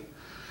Herzegovina,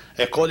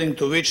 according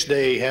to which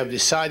they have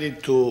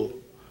decided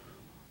to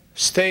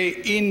stay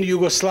in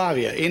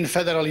Yugoslavia, in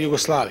federal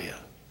Yugoslavia,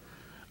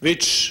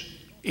 which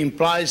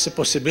implies the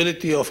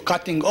possibility of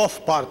cutting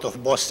off part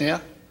of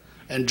Bosnia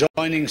and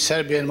joining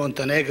Serbia and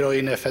Montenegro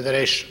in a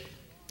federation.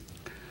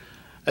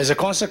 As a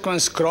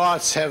consequence,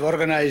 Croats have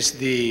organized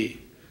the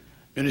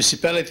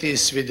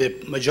municipalities with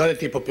the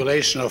majority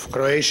population of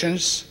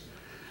Croatians,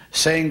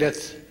 saying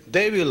that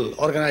they will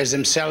organize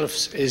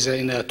themselves as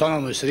an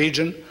autonomous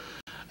region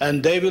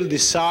and they will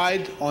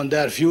decide on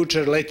their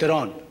future later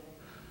on.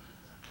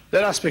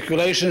 There are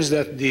speculations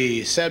that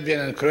the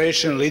Serbian and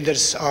Croatian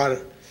leaders are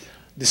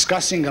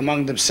discussing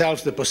among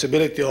themselves the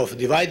possibility of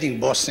dividing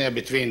Bosnia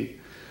between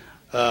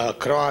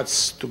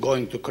Croats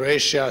going to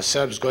Croatia,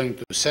 Serbs going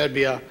to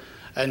Serbia,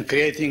 and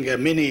creating a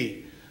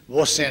mini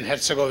Bosnia and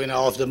Herzegovina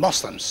of the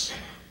Muslims.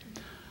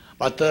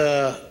 But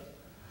I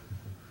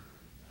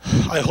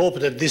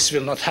hope that this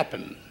will not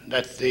happen,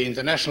 that the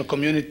international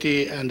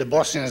community and the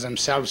Bosnians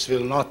themselves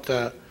will not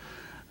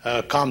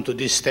come to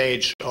this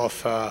stage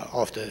of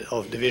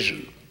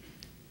division.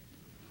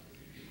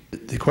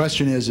 The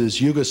question is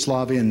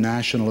Yugoslavian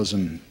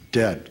nationalism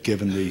dead,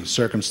 given the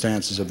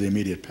circumstances of the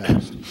immediate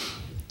past?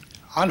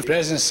 Under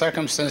present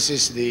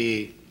circumstances,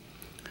 the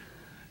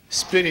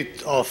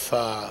spirit of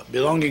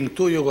belonging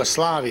to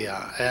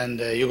Yugoslavia and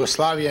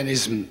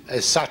Yugoslavianism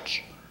as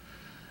such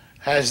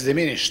has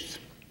diminished.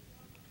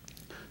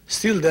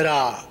 Still, there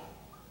are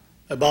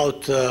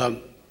about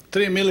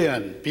 3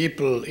 million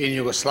people in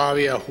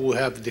Yugoslavia who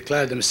have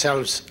declared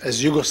themselves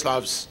as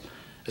Yugoslavs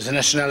as a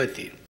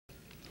nationality.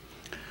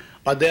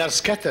 But they are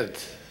scattered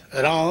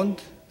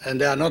around and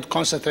they are not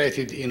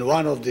concentrated in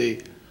one of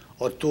the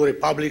or two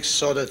republics,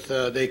 so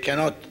that they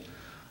cannot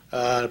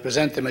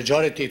represent a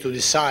majority to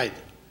decide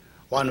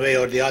one way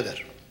or the other.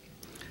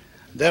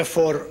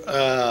 Therefore,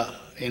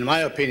 in my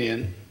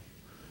opinion,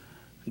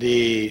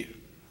 the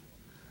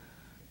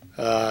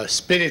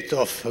spirit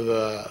of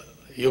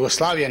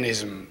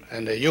Yugoslavianism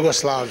and the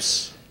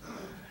Yugoslavs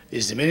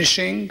is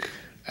diminishing,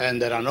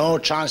 and there are no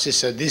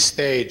chances at this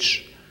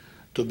stage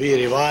to be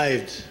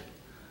revived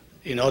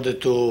in order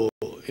to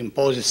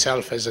impose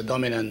itself as a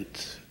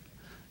dominant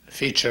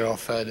feature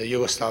of the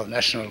Yugoslav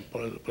national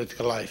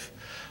political life.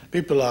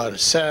 People are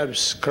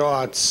Serbs,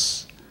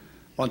 Croats,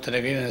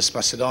 Montenegrins,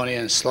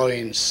 Macedonians,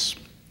 Slovenes,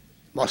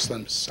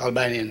 Muslims,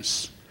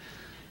 Albanians,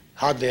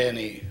 hardly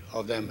any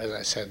of them, as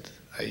I said,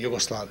 are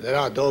Yugoslav. There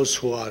are those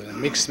who are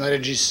in mixed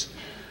marriages,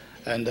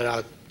 and there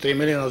are 3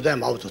 million of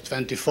them out of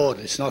 24.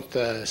 It's not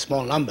a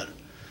small number,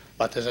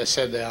 but as I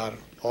said, they are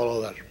all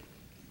over.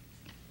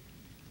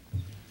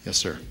 Yes,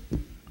 sir.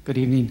 Good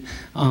evening.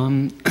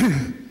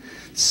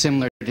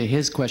 Similar to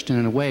his question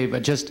in a way,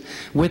 but just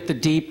with the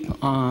deep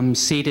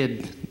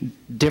seated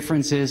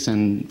differences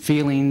and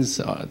feelings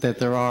that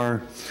there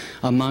are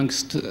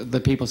amongst the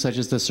people such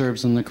as the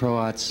Serbs and the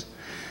Croats,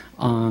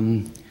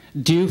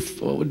 do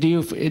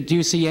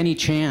you see any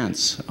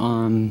chance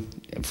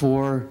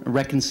for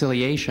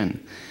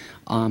reconciliation,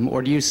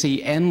 or do you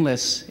see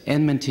endless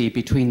enmity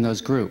between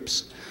those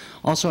groups?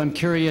 Also, I'm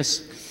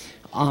curious,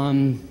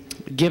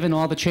 given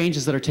all the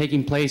changes that are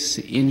taking place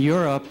in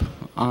Europe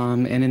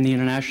and in the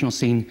international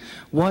scene,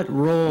 what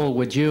role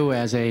would you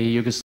as a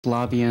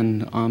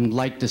Yugoslavian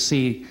like to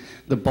see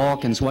the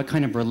Balkans, what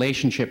kind of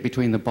relationship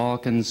between the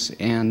Balkans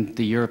and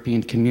the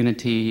European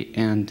community,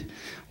 and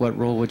what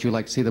role would you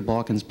like to see the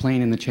Balkans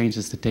playing in the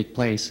changes that take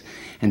place?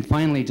 And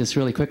finally, just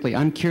really quickly,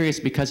 I'm curious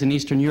because in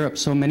Eastern Europe,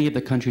 so many of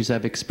the countries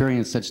have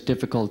experienced such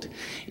difficult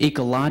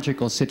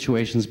ecological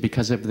situations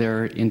because of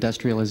their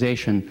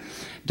industrialization.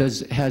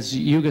 Has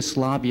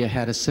Yugoslavia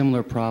had a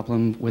similar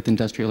problem with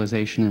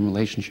industrialization in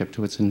relationship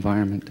to its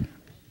environment?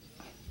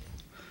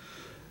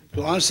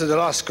 To answer the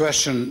last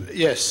question,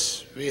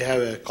 yes, we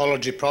have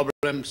ecology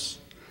problems,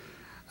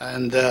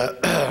 and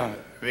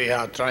we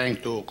are trying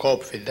to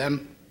cope with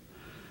them.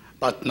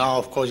 But now,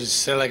 of course,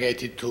 it's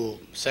relegated to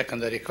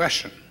secondary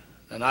question.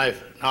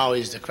 now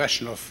is the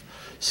question of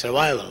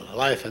survival,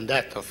 life and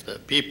death of the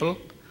people,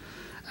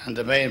 and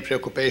the main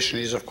preoccupation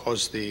is, of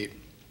course,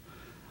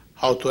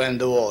 how to end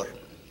the war.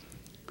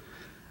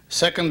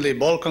 Secondly,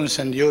 Balkans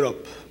and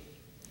Europe.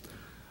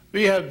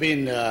 We have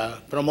been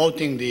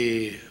promoting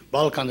the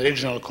Balkan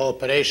regional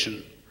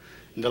cooperation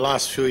in the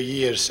last few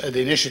years at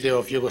the initiative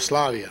of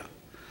Yugoslavia,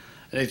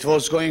 and it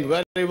was going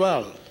very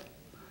well,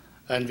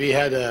 and we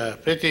had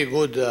pretty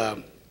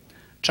good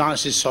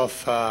chances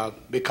of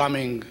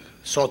becoming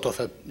sort of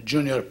a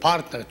junior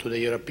partner to the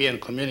European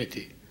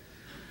community.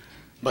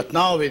 But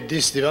now with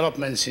these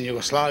developments in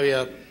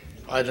Yugoslavia,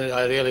 I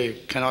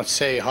really cannot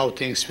say how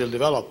things will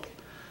develop.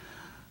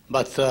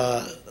 But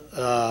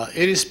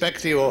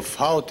irrespective of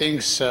how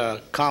things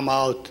come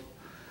out,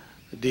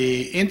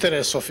 the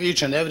interest of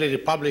each and every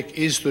republic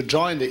is to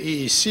join the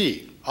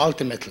EEC,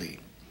 ultimately.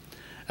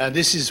 And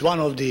this is one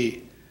of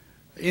the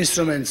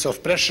instruments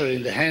of pressure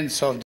in the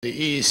hands of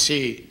the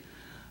EEC,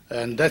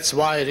 and that's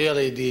why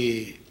really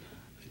the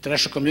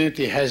international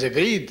community has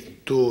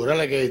agreed to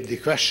relegate the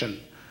question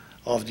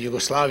of the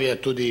Yugoslavia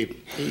to the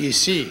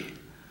EEC,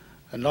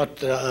 and not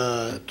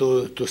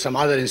to some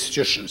other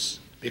institutions,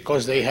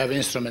 because they have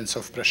instruments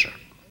of pressure.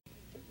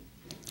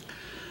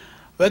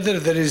 Whether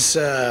there is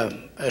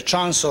a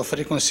chance of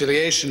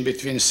reconciliation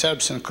between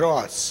Serbs and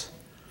Croats,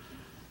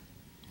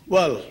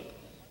 well,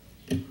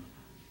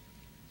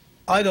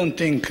 I don't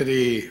think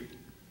the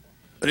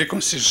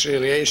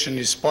reconciliation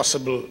is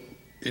possible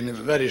in a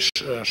very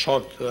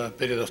short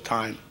period of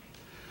time.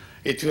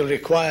 It will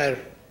require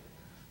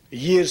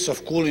years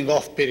of cooling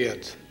off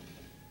period,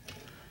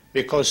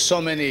 because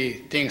so many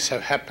things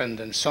have happened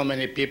and so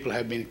many people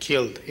have been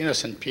killed,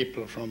 innocent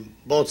people from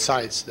both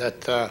sides,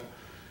 that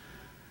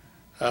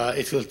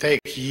it will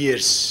take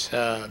years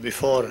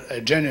before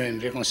a genuine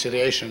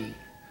reconciliation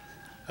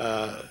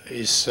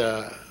is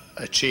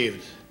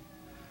achieved.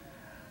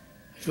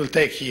 It will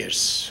take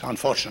years,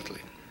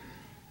 unfortunately.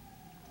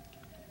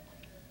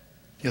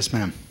 Yes,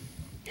 ma'am.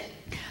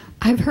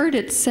 I've heard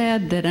it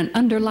said that an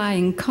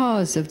underlying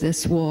cause of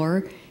this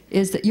war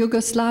is that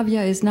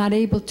Yugoslavia is not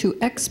able to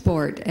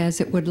export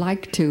as it would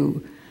like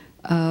to.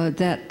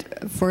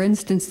 That, for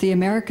instance, the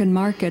American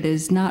market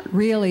is not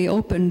really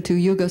open to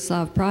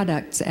Yugoslav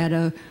products at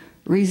a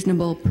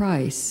reasonable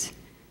price.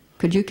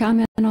 Could you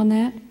comment on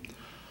that?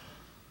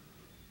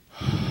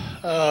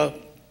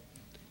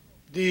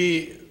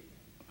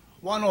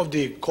 One of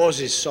the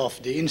causes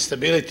of the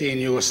instability in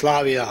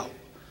Yugoslavia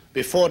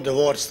before the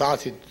war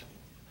started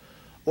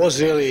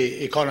was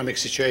really economic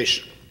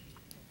situation.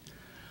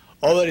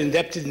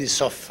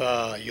 Over-indebtedness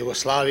of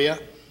Yugoslavia,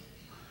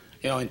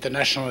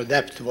 international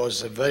debt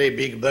was a very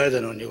big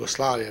burden on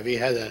Yugoslavia. We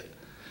had a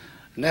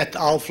net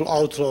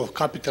outflow of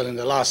capital in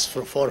the last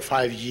 4 or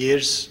 5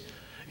 years,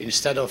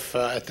 instead of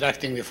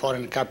attracting the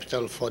foreign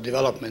capital for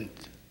development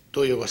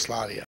to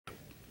Yugoslavia.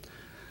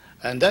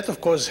 And that, of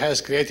course,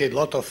 has created a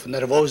lot of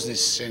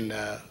nervousness in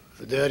the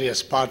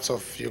various parts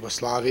of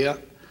Yugoslavia,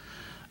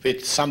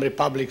 with some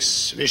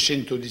republics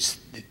wishing to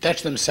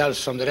detach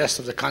themselves from the rest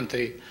of the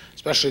country,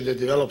 especially the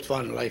developed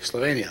one like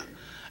Slovenia,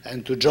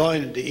 and to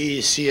join the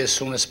EEC as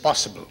soon as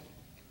possible.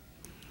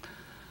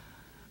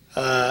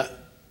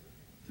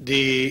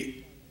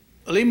 The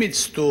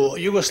limits to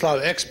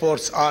Yugoslav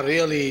exports are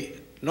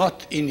really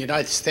not in the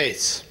United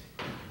States.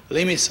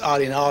 Limits are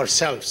in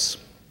ourselves.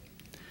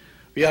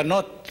 We are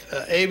not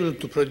able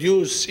to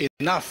produce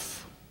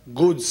enough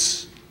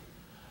goods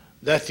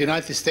that the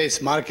United States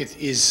market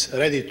is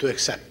ready to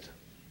accept.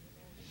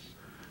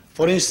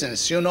 For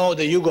instance, the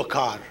Yugo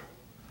car.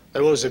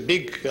 There was a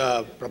big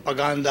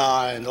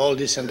propaganda and all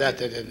this and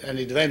that, and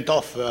it went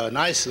off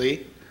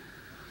nicely.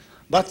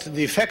 But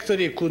the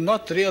factory could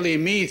not really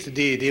meet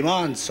the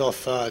demands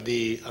of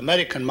the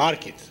American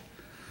market.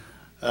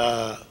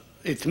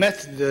 It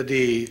met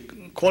the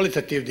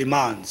qualitative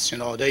demands.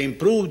 They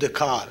improved the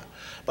car,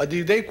 but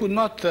they could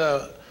not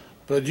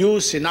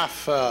produce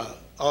enough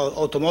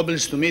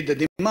automobiles to meet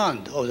the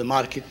demand of the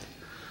market,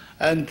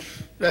 and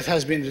that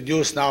has been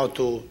reduced now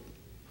to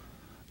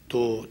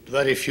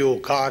very few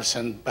cars,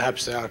 and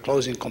perhaps they are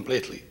closing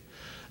completely.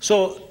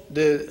 So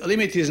the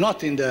limit is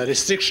not in the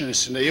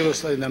restrictions in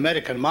the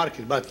American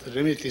market, but the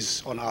limit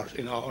is on our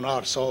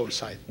own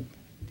side.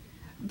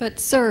 But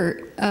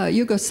sir,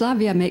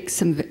 Yugoslavia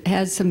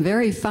has some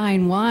very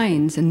fine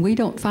wines, and we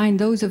don't find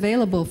those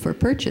available for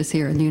purchase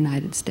here in the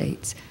United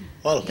States.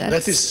 Well,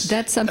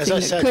 that's something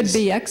that could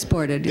be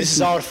exported. This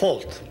is our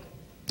fault.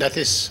 That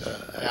is,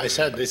 I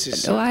said, this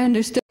is. So I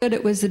understood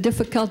it was the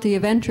difficulty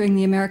of entering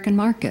the American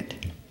market.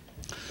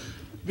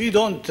 We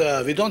don't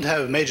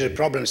have major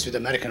problems with the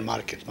American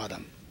market,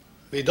 madam.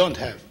 We don't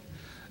have.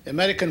 The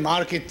American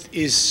market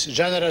is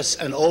generous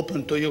and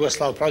open to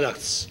Yugoslav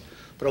products,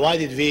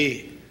 provided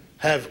we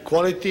have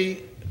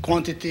quality,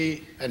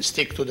 quantity, and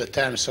stick to the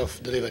terms of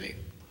delivery.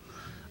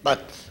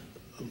 But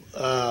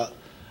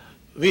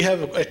we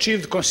have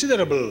achieved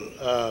considerable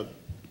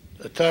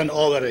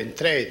turnover in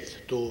trade.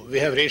 We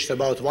have reached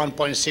about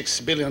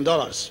 $1.6 billion,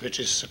 which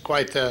is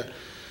quite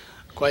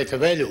a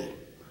value.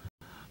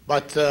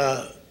 But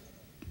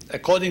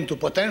according to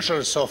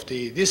potentials of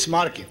this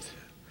market,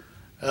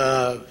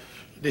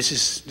 this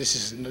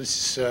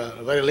is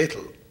very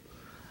little.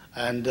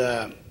 And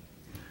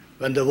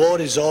when the war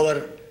is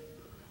over,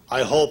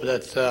 I hope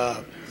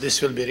that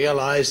this will be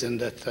realized and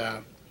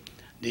that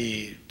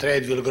the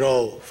trade will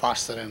grow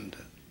faster. And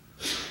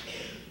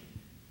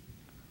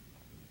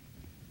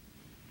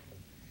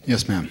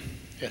yes, ma'am.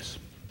 Yes.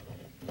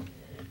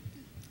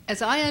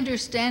 As I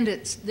understand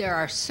it, there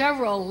are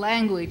several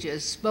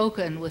languages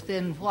spoken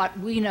within what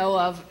we know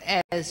of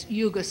as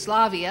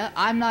Yugoslavia.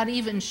 I'm not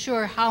even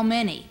sure how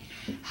many.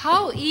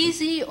 How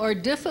easy or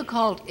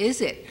difficult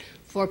is it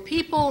for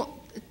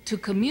people to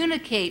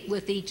communicate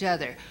with each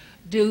other?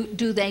 Do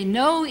they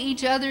know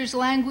each other's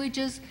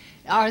languages?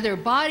 Are there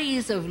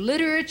bodies of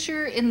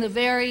literature in the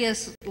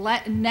various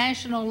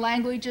national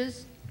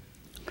languages?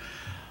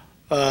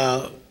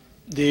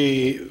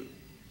 The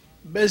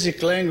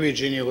basic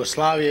language in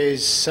Yugoslavia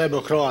is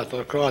Serbo-Croat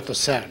or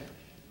Croato-Serb,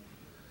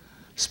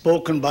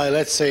 spoken by,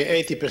 let's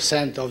say,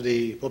 80% of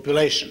the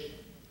population,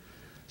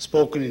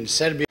 spoken in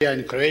Serbia,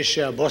 in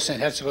Croatia, Bosnia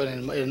and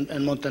Herzegovina,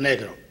 and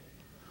Montenegro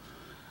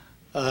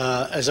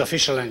as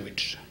official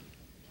language.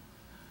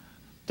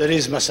 There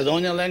is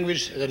Macedonian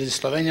language, there is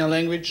Slovenian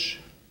language,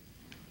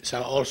 these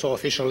are also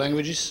official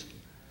languages.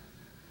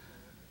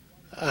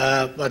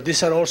 But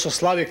these are also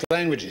Slavic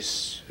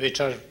languages, which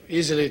are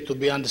easily to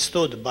be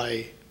understood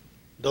by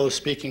those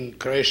speaking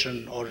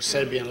Croatian or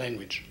Serbian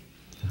language.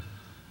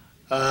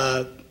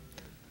 The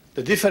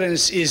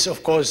difference is,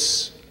 of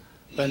course,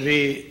 when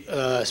we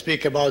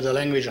speak about the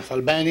language of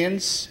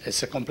Albanians,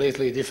 it's a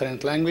completely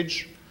different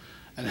language,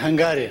 and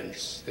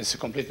Hungarians, it's a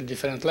completely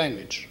different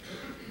language.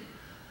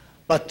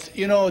 But,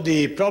 you know,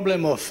 the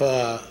problem of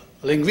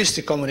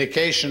linguistic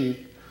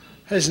communication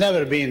has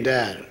never been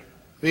there.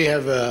 We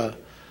have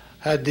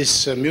had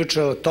this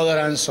mutual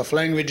tolerance of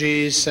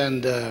languages,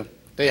 and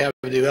they have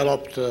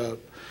developed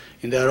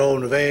in their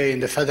own way in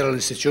the federal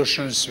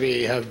institutions.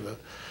 We have,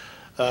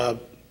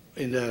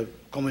 in the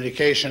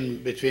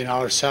communication between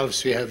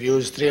ourselves, we have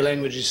used 3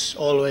 languages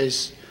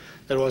always.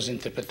 There was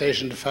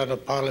interpretation in the federal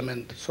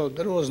parliament, so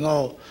there was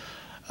no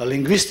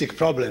linguistic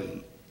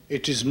problem.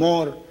 It is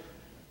more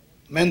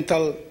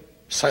mental,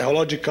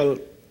 psychological,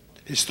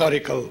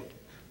 historical,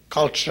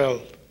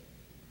 cultural.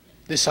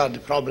 These are the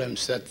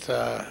problems that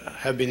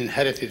have been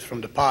inherited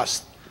from the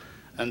past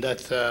and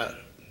that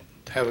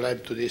have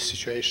led to this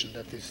situation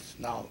that is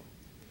now.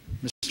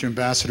 Mr.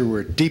 Ambassador,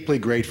 we're deeply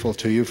grateful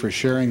to you for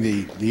sharing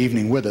the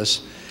evening with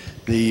us.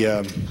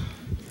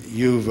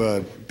 You've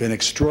been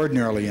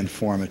extraordinarily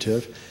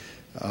informative.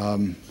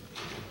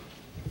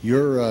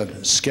 Your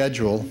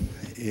schedule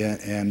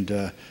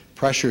and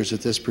pressures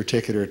at this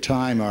particular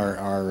time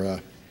are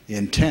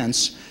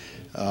intense,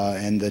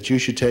 and that you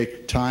should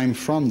take time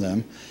from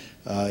them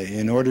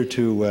in order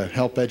to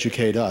help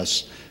educate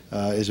us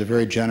is a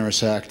very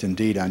generous act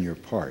indeed on your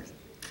part.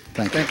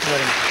 Thank you. Thank you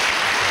very much.